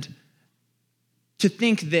 And to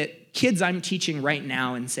think that kids I'm teaching right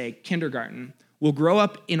now in, say, kindergarten will grow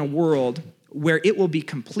up in a world where it will be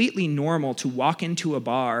completely normal to walk into a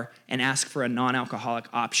bar and ask for a non-alcoholic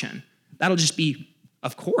option. That'll just be,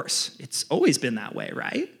 of course, it's always been that way,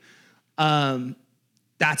 right?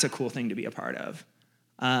 That's a cool thing to be a part of.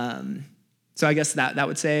 So I guess that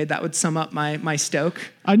would sum up my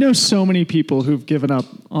stoke. I know so many people who've given up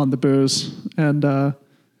on the booze and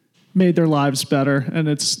made their lives better.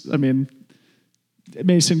 And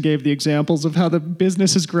Mason gave the examples of how the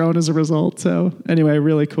business has grown as a result. So anyway,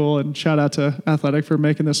 really cool. And shout out to Athletic for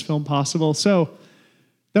making this film possible. So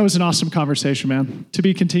that was an awesome conversation, man. To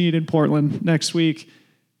be continued in Portland next week.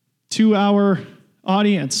 To our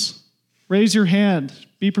audience, raise your hand.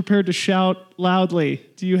 Be prepared to shout loudly.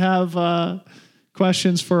 Do you have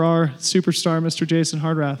questions for our superstar, Mr. Jason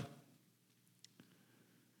Hardrath?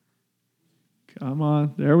 Come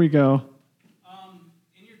on. There we go.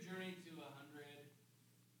 In your journey to 100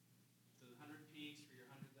 peaks for your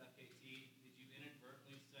 100th FKT, did you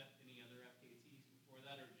inadvertently set any other FKTs before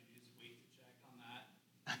that, or did you just wait to check on that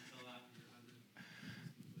until after your 100th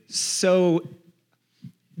was complete? So,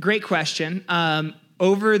 great question.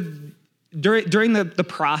 During the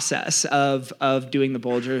process of doing the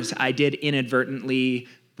Bulgers, I did inadvertently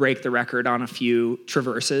break the record on a few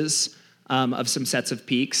traverses of some sets of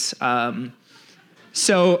peaks.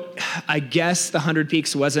 So I guess the 100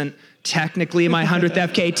 peaks wasn't technically my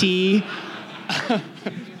 100th FKT.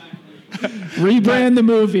 Rebrand the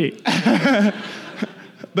movie.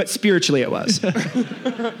 But spiritually it was.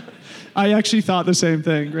 I actually thought the same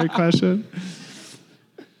thing. Great question.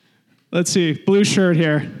 Let's see. Blue shirt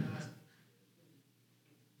here.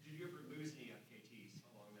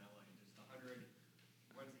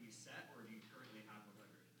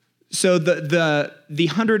 So the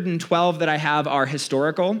 112 that I have are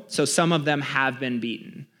historical, so some of them have been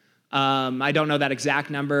beaten. I don't know that exact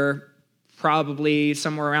number. Probably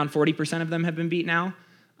somewhere around 40% of them have been beat now,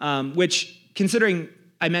 which, considering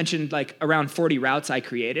I mentioned like around 40 routes I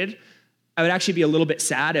created, I would actually be a little bit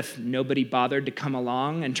sad if nobody bothered to come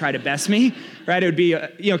along and try to best me, right? It would be,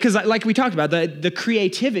 because like we talked about, the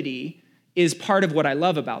creativity is part of what I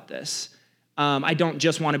love about this. I don't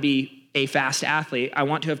just want to be a fast athlete. I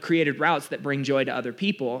want to have created routes that bring joy to other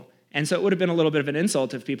people. And so it would have been a little bit of an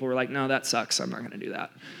insult if people were like, no, that sucks. I'm not going to do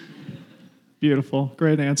that. Beautiful.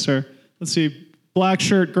 Great answer. Let's see. Black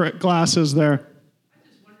shirt, glasses there. I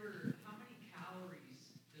just wonder, how many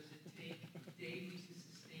calories does it take daily to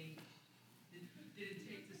sustain, did it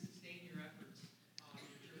take to sustain your efforts on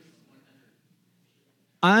your journey to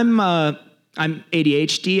 100? I'm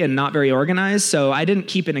ADHD and not very organized, so I didn't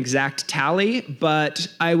keep an exact tally, but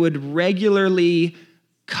I would regularly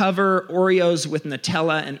cover Oreos with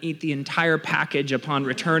Nutella and eat the entire package upon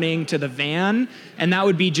returning to the van, and that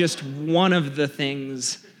would be just one of the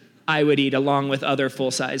things I would eat along with other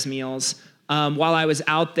full-size meals. While I was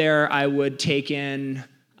out there, I would take in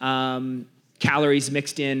calories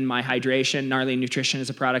mixed in my hydration. Gnarly Nutrition is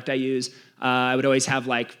a product I use. I would always have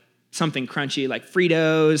like something crunchy like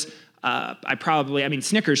Fritos.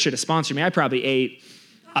 Snickers should have sponsored me. I probably ate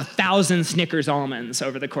 1,000 Snickers almonds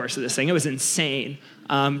over the course of this thing. It was insane.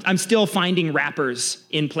 I'm still finding wrappers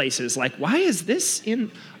in places like, why is this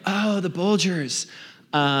in? Oh, the Bulgers.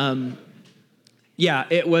 Yeah,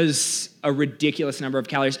 it was a ridiculous number of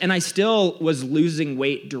calories. And I still was losing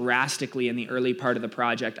weight drastically in the early part of the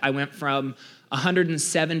project. I went from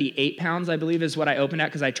 178 pounds, I believe, is what I opened at,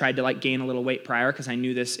 because I tried to like gain a little weight prior, because I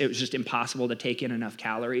knew it was just impossible to take in enough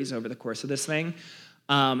calories over the course of this thing.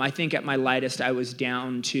 I think at my lightest, I was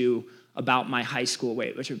down to about my high school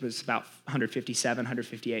weight, which was about 157,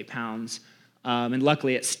 158 pounds. And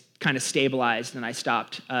luckily, it's kind of stabilized, and I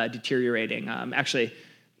stopped deteriorating. Actually,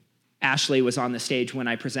 Ashley was on the stage when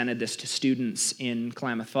I presented this to students in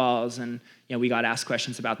Klamath Falls, and we got asked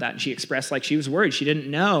questions about that, and she expressed like she was worried. She didn't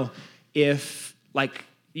know if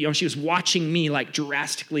she was watching me like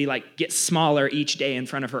drastically like get smaller each day in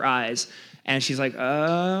front of her eyes, and she's like,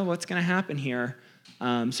 what's gonna happen here?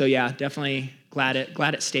 So yeah, definitely glad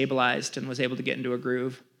it stabilized and was able to get into a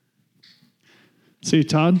groove. See,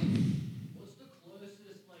 Todd? What's the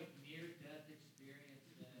closest like near-death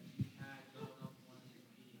experience that you had going up one of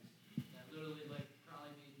these meetings that literally like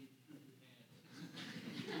probably made you poop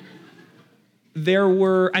your pants? There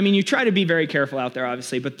were, you try to be very careful out there,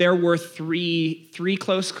 obviously, but there were three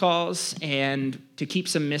close calls, and to keep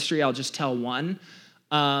some mystery, I'll just tell one.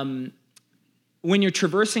 When you're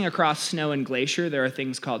traversing across snow and glacier, there are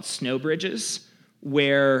things called snow bridges,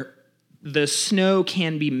 where the snow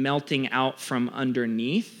can be melting out from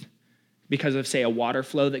underneath because of, say, a water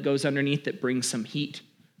flow that goes underneath that brings some heat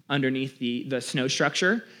underneath the snow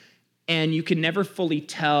structure. And you can never fully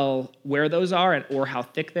tell where those are or how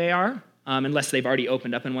thick they are, unless they've already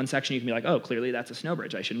opened up in one section. You can be like, oh, clearly that's a snow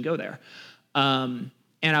bridge. I shouldn't go there. And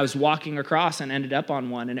I was walking across and ended up on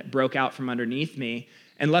one, and it broke out from underneath me.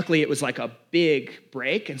 And luckily, it was like a big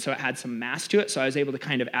break, and so it had some mass to it. So I was able to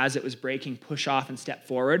kind of, as it was breaking, push off and step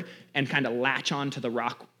forward and kind of latch onto the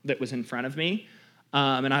rock that was in front of me.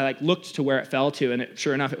 And I like looked to where it fell to, and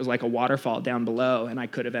sure enough, it was like a waterfall down below, and I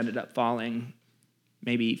could have ended up falling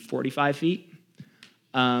maybe 45 feet.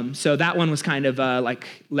 So that one was kind of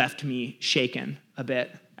left me shaken a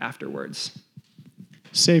bit afterwards.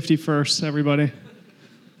 Safety first, everybody.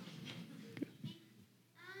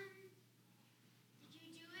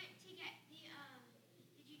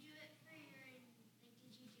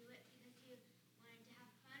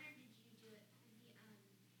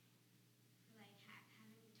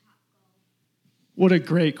 What a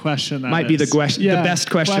great question that Might be the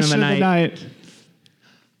best question of the night.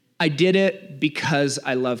 I did it because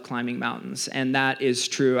I love climbing mountains, and that is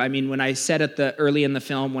true. When I said early in the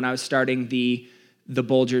film, when I was starting the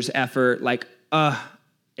Bulgers effort,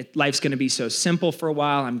 life's going to be so simple for a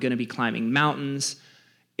while. I'm going to be climbing mountains.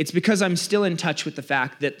 It's because I'm still in touch with the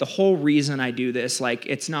fact that the whole reason I do this,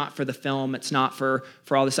 it's not for the film, it's not for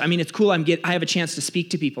all this. It's cool. I have a chance to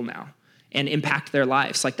speak to people now and impact their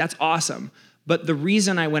lives. That's awesome. But the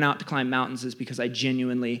reason I went out to climb mountains is because I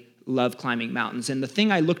genuinely love climbing mountains. And the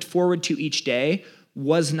thing I looked forward to each day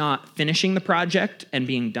was not finishing the project and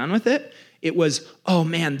being done with it. It was, oh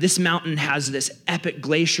man, this mountain has this epic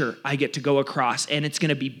glacier I get to go across, and it's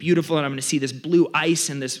gonna be beautiful, and I'm gonna see this blue ice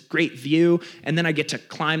and this great view, and then I get to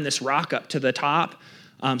climb this rock up to the top.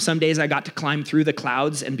 Some days I got to climb through the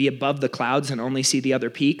clouds and be above the clouds and only see the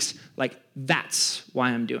other peaks. That's why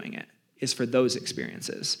I'm doing it, is for those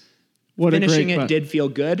experiences. Finishing it did feel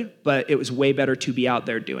good, but it was way better to be out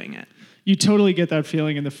there doing it. You totally get that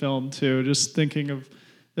feeling in the film, too. Just thinking of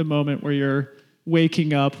the moment where you're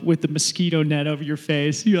waking up with the mosquito net over your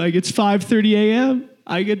face. You're like, it's 5:30 a.m.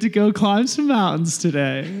 I get to go climb some mountains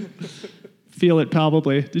today. Feel it,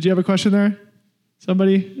 probably. Did you have a question there?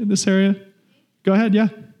 Somebody in this area? Go ahead, yeah.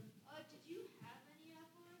 Did you have any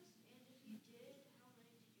athletics? And if you did,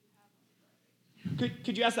 how many did you have athletics?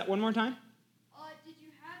 Could you ask that one more time? Did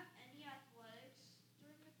you have any athletics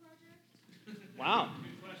during the project? Wow.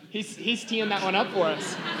 He's teeing that one up for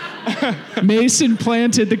us. Mason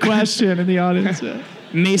planted the question in the audience.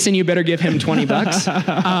 Mason, you better give him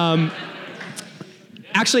 $20.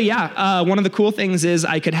 Actually, yeah. One of the cool things is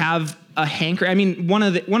I could have a hanker. One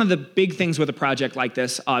of the big things with a project like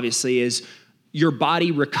this, obviously, is your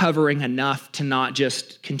body recovering enough to not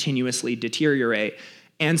just continuously deteriorate.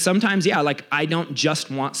 And sometimes, I don't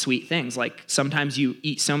just want sweet things. Sometimes you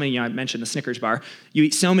eat so many, I mentioned the Snickers bar, you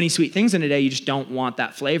eat so many sweet things in a day, you just don't want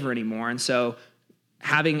that flavor anymore. And so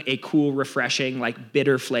having a cool, refreshing,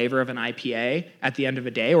 bitter flavor of an IPA at the end of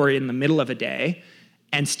a day or in the middle of a day,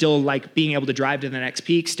 and still being able to drive to the next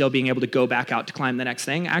peak, still being able to go back out to climb the next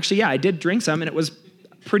thing. Actually, yeah, I did drink some, and it was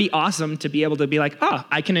pretty awesome to be able to be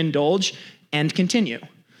I can indulge and continue.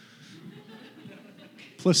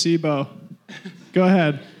 Placebo. Go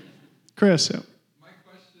ahead. Chris. Yeah. My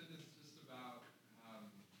question is just about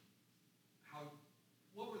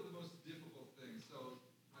what were the most difficult things? So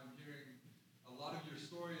I'm hearing a lot of your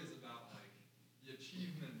story is about like the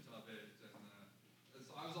achievement of it, and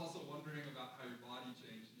so I was also wondering about how your body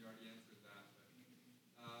changed, and you already answered that.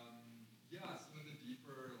 But some of the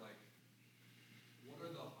deeper, like, what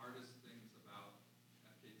are the hardest things about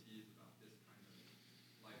FKTs, about this kind of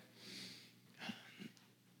life?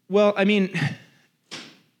 Well, I mean,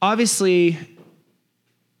 obviously,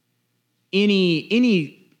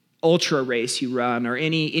 any ultra race you run or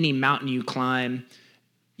any mountain you climb,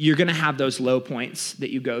 you're going to have those low points that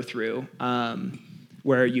you go through,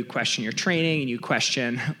 where you question your training and you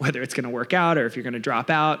question whether it's going to work out or if you're going to drop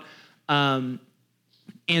out, and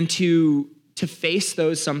to face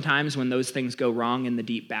those sometimes when those things go wrong in the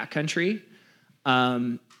deep backcountry,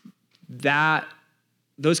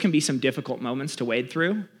 those can be some difficult moments to wade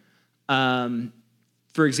through.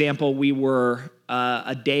 For example, we were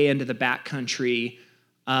a day into the backcountry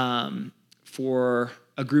for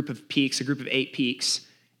a group of 8 peaks,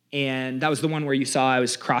 and that was the one where you saw I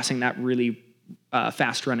was crossing that really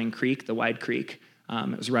fast-running creek, the wide creek.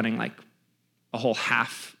 It was running like a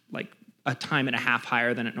time and a half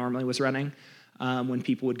higher than it normally was running when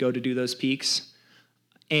people would go to do those peaks.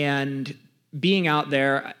 And being out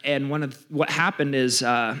there, and what happened is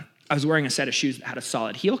I was wearing a set of shoes that had a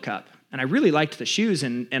solid heel cup. And I really liked the shoes,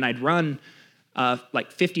 and I'd run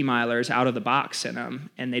like 50 milers out of the box in them,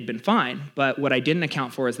 and they'd been fine. But what I didn't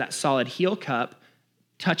account for is that solid heel cup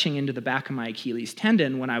touching into the back of my Achilles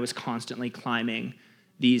tendon when I was constantly climbing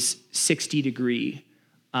these 60-degree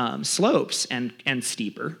slopes and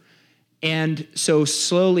steeper. And so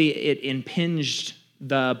slowly it impinged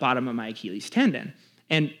the bottom of my Achilles tendon.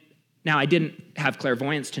 And now I didn't have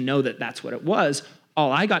clairvoyance to know that that's what it was.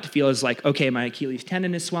 All I got to feel is like, okay, my Achilles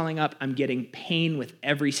tendon is swelling up. I'm getting pain with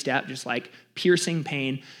every step, just like piercing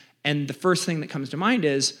pain. And the first thing that comes to mind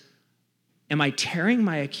is, am I tearing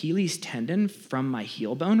my Achilles tendon from my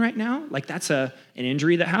heel bone right now? Like that's an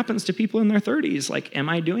injury that happens to people in their 30s. Like, am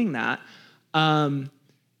I doing that? And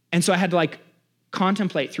so I had to like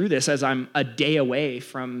contemplate through this as I'm a day away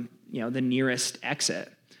from, the nearest exit.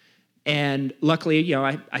 And luckily,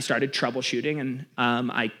 I started troubleshooting, and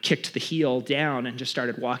I kicked the heel down and just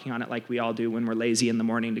started walking on it like we all do when we're lazy in the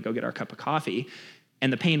morning to go get our cup of coffee,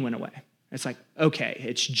 and the pain went away. It's like, okay,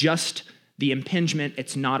 it's just the impingement.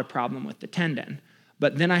 It's not a problem with the tendon.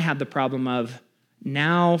 But then I had the problem of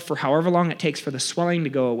now, for however long it takes for the swelling to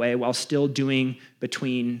go away while still doing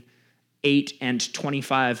between 8 and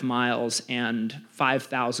 25 miles and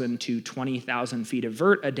 5,000 to 20,000 feet of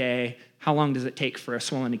vert a day, how long does it take for a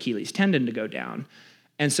swollen Achilles tendon to go down?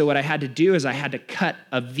 And so what I had to do is I had to cut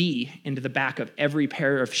a V into the back of every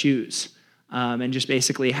pair of shoes, and just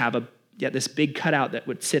basically have this big cutout that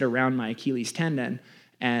would sit around my Achilles tendon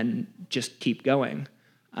and just keep going.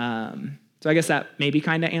 So I guess that maybe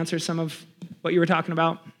kind of answers some of what you were talking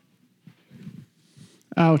about.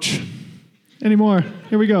 Ouch. Any more?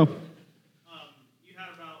 Here we go. You had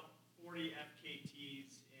about 40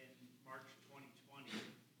 FKTs in March 2020.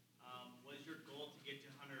 Was your goal to get to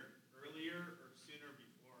 100 earlier or sooner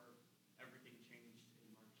before everything changed in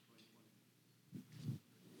March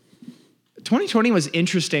 2020? 2020 was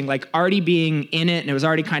interesting, like already being in it, and it was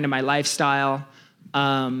already kind of my lifestyle.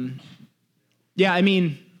 I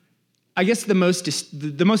guess the most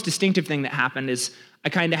distinctive thing that happened is I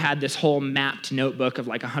kind of had this whole mapped notebook of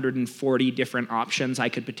like 140 different options I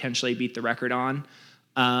could potentially beat the record on.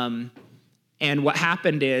 And what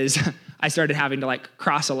happened is I started having to like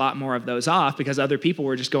cross a lot more of those off because other people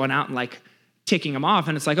were just going out and like ticking them off.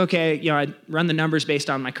 And it's like, okay, I run the numbers based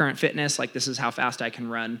on my current fitness. Like this is how fast I can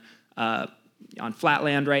run on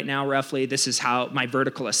flatland right now, roughly. This is how my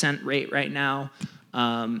vertical ascent rate right now.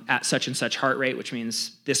 At such and such heart rate, which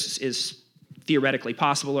means this is theoretically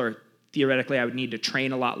possible, or theoretically I would need to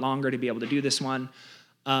train a lot longer to be able to do this one.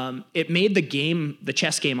 It made the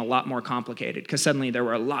chess game a lot more complicated because suddenly there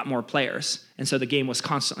were a lot more players. And so the game was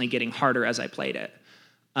constantly getting harder as I played it.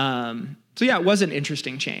 It was an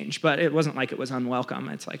interesting change, but it wasn't like it was unwelcome.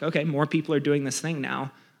 It's like, okay, more people are doing this thing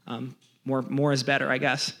now. More is better, I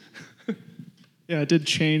guess. Yeah, it did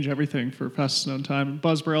change everything for fastest known time.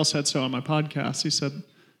 Buzz Burrell said so on my podcast. He said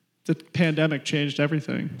the pandemic changed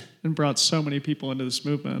everything and brought so many people into this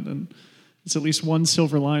movement. And it's at least one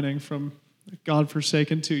silver lining from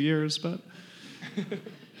godforsaken 2 years. But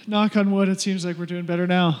knock on wood, it seems like we're doing better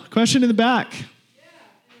now. Question in the back. Yeah,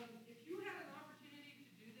 if you had an opportunity to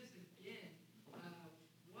do this again,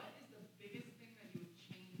 what is the biggest thing that you would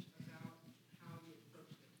change about how you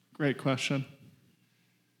approached it? Great question.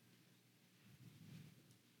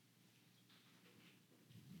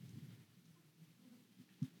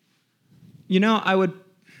 I would.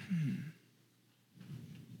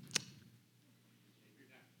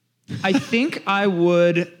 I think I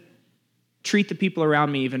would treat the people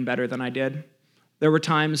around me even better than I did. There were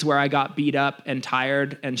times where I got beat up and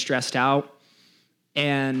tired and stressed out,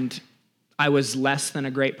 and I was less than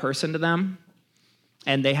a great person to them,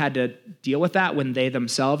 and they had to deal with that when they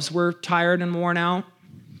themselves were tired and worn out,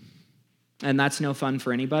 and that's no fun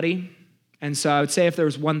for anybody. And so I would say if there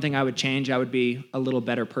was one thing I would change, I would be a little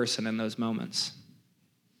better person in those moments.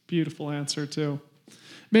 Beautiful answer, too.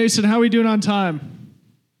 Mason, how are we doing on time?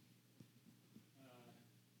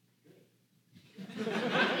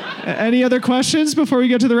 Any other questions before we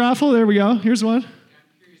get to the raffle? There we go. Here's one. I'm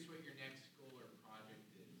curious what your next goal or project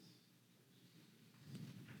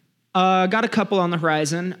is. Got a couple on the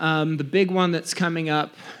horizon. The big one that's coming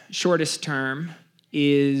up, shortest term,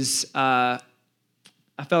 is a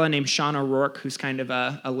fella named Sean O'Rourke, who's kind of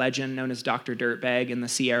a legend known as Dr. Dirtbag in the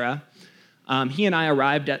Sierra. He and I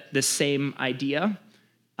arrived at this same idea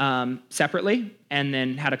separately and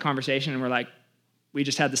then had a conversation, and we're like, we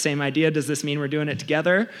just had the same idea. Does this mean we're doing it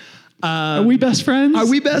together? Are we best friends? Are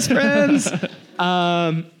we best friends?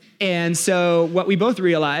 And so what we both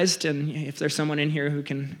realized, and if there's someone in here who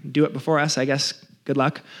can do it before us, I guess good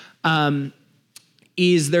luck,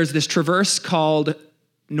 is there's this traverse called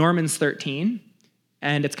Norman's 13,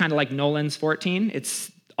 and it's kind of like Nolan's 14. It's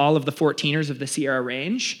all of the 14ers of the Sierra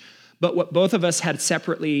Range. But what both of us had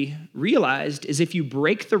separately realized is if you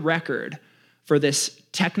break the record for this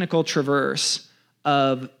technical traverse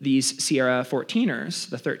of these Sierra 14ers,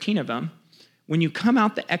 the 13 of them, when you come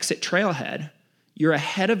out the exit trailhead, you're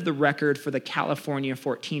ahead of the record for the California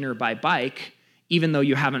 14er by bike, even though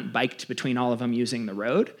you haven't biked between all of them using the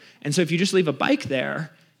road. And so if you just leave a bike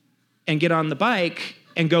there and get on the bike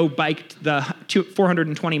and go bike the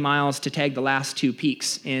 420 miles to tag the last two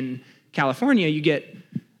peaks in California, you get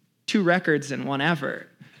 2 records in one effort.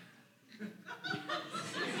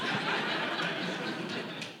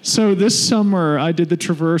 So this summer, I did the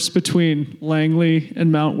traverse between Langley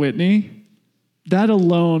and Mount Whitney. That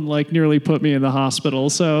alone, nearly put me in the hospital.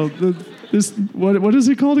 So what is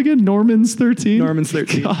it called again? Norman's 13? Norman's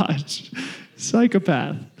 13. Gosh,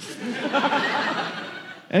 psychopath.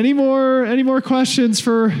 Any more questions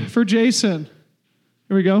for Jason?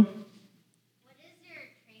 Here we go. What does your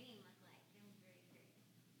training look like? I'm very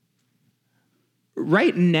curious.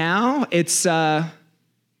 Right now, it's a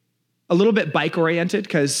little bit bike oriented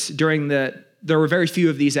because there were very few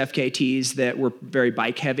of these FKTs that were very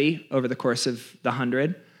bike heavy over the course of the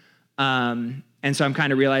 100. And so I'm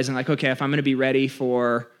kind of realizing okay, if I'm going to be ready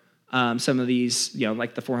for some of these,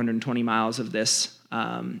 like the 420 miles of this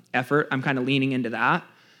effort, I'm kind of leaning into that.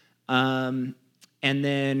 And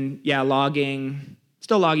then,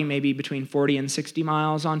 still logging maybe between 40 and 60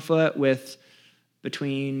 miles on foot with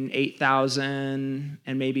between 8,000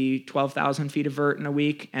 and maybe 12,000 feet of vert in a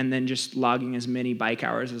week, and then just logging as many bike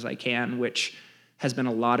hours as I can, which has been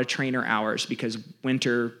a lot of trainer hours because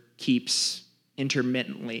winter keeps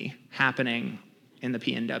intermittently happening in the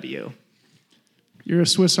PNW. You're a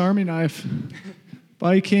Swiss Army knife.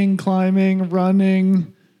 Biking, climbing,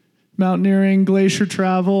 running, mountaineering, glacier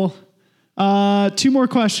travel. 2 more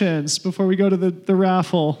questions before we go to the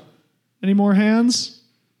raffle. Any more hands?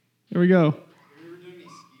 Here we go.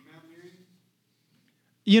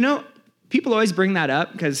 People always bring that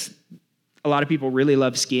up because a lot of people really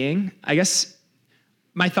love skiing. I guess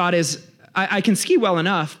my thought is I can ski well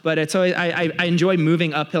enough, but it's always, I enjoy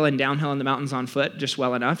moving uphill and downhill in the mountains on foot just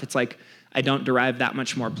well enough. It's like I don't derive that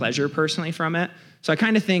much more pleasure personally from it. So I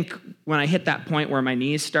kind of think when I hit that point where my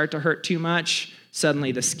knees start to hurt too much,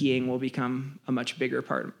 suddenly the skiing will become a much bigger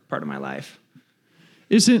part of my life.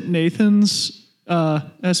 Isn't Nathan's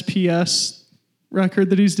SPS record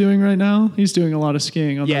that he's doing right now? He's doing a lot of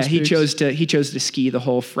skiing on those peaks. he chose to ski the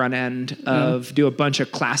whole front end do a bunch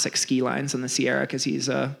of classic ski lines in the Sierra because he's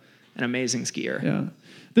an amazing skier. Yeah.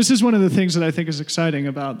 This is one of the things that I think is exciting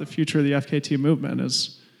about the future of the FKT movement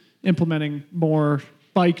is implementing more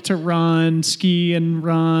bike to run, ski and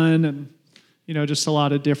run, and just a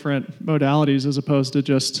lot of different modalities as opposed to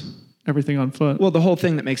just everything on foot. Well, the whole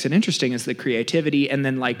thing that makes it interesting is the creativity and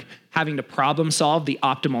then having to problem solve the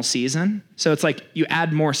optimal season. So it's you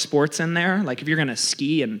add more sports in there. If you're going to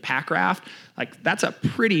ski and pack raft, that's a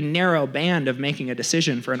pretty narrow band of making a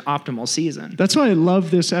decision for an optimal season. That's why I love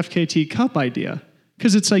this FKT Cup idea.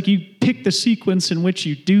 Because it's you pick the sequence in which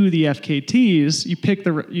you do the FKTs,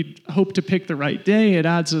 you hope to pick the right day. It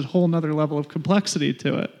adds a whole nother level of complexity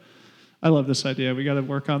to it. I love this idea. We got to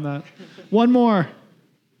work on that. One more.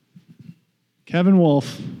 Kevin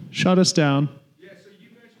Wolf, shut us down. Yeah, so you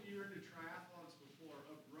mentioned you were into triathlons before.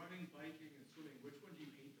 Of running, biking, and swimming, which one do you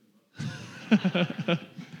hate the most?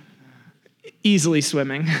 Easily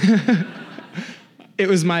swimming. It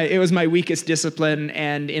was my weakest discipline,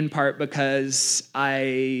 and in part because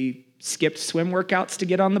I skipped swim workouts to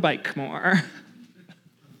get on the bike more.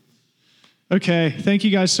 Okay, thank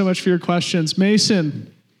you guys so much for your questions.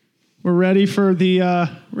 Mason, we're ready for the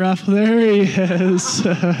raffle. There he is.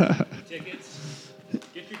 Tickets.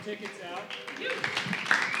 Get your tickets out.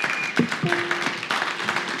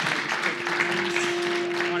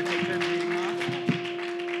 Want to take turns reading off?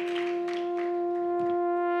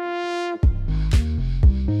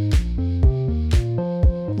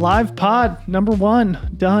 Live pod number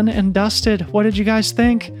 1, done and dusted. What did you guys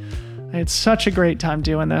think? I had such a great time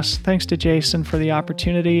doing this. Thanks to Jason for the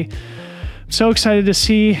opportunity. I'm so excited to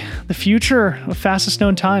see the future of Fastest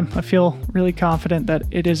Known Time. I feel really confident that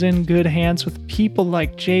it is in good hands with people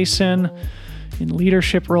like Jason in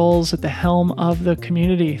leadership roles at the helm of the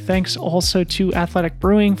community. Thanks also to Athletic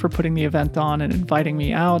Brewing for putting the event on and inviting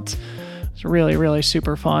me out. It's really, really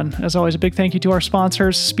super fun. As always, a big thank you to our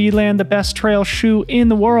sponsors, Speedland, the best trail shoe in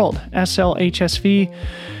the world. SLHSV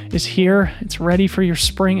is here. It's ready for your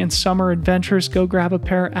spring and summer adventures. Go grab a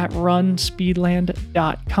pair at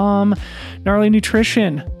runspeedland.com. Gnarly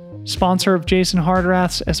Nutrition, sponsor of Jason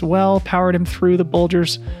Hardrath's as well, powered him through the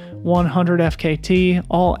Bulgers 100 FKT.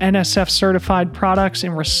 All NSF certified products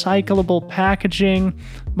in recyclable packaging,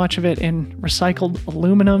 much of it in recycled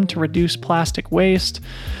aluminum to reduce plastic waste.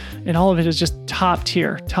 And all of it is just top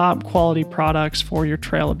tier, top quality products for your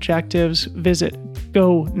trail objectives. Visit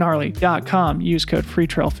GoGnarly.com. Use code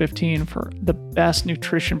FreeTrail15 for the best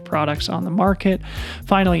nutrition products on the market.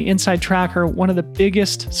 Finally, Inside Tracker, one of the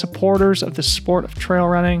biggest supporters of the sport of trail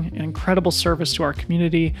running, an incredible service to our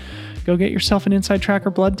community. Go get yourself an Inside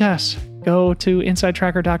Tracker blood test. Go to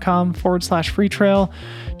insidetracker.com/freetrail.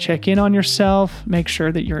 Check in on yourself. Make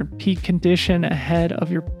sure that you're in peak condition ahead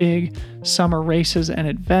of your big summer races and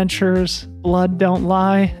adventures. Blood don't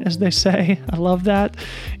lie, as they say. I love that.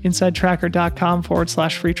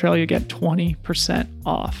 Insidetracker.com/freetrail. You get 20%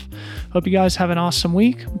 off. Hope you guys have an awesome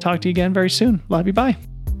week. We'll talk to you again very soon. Love you. Bye.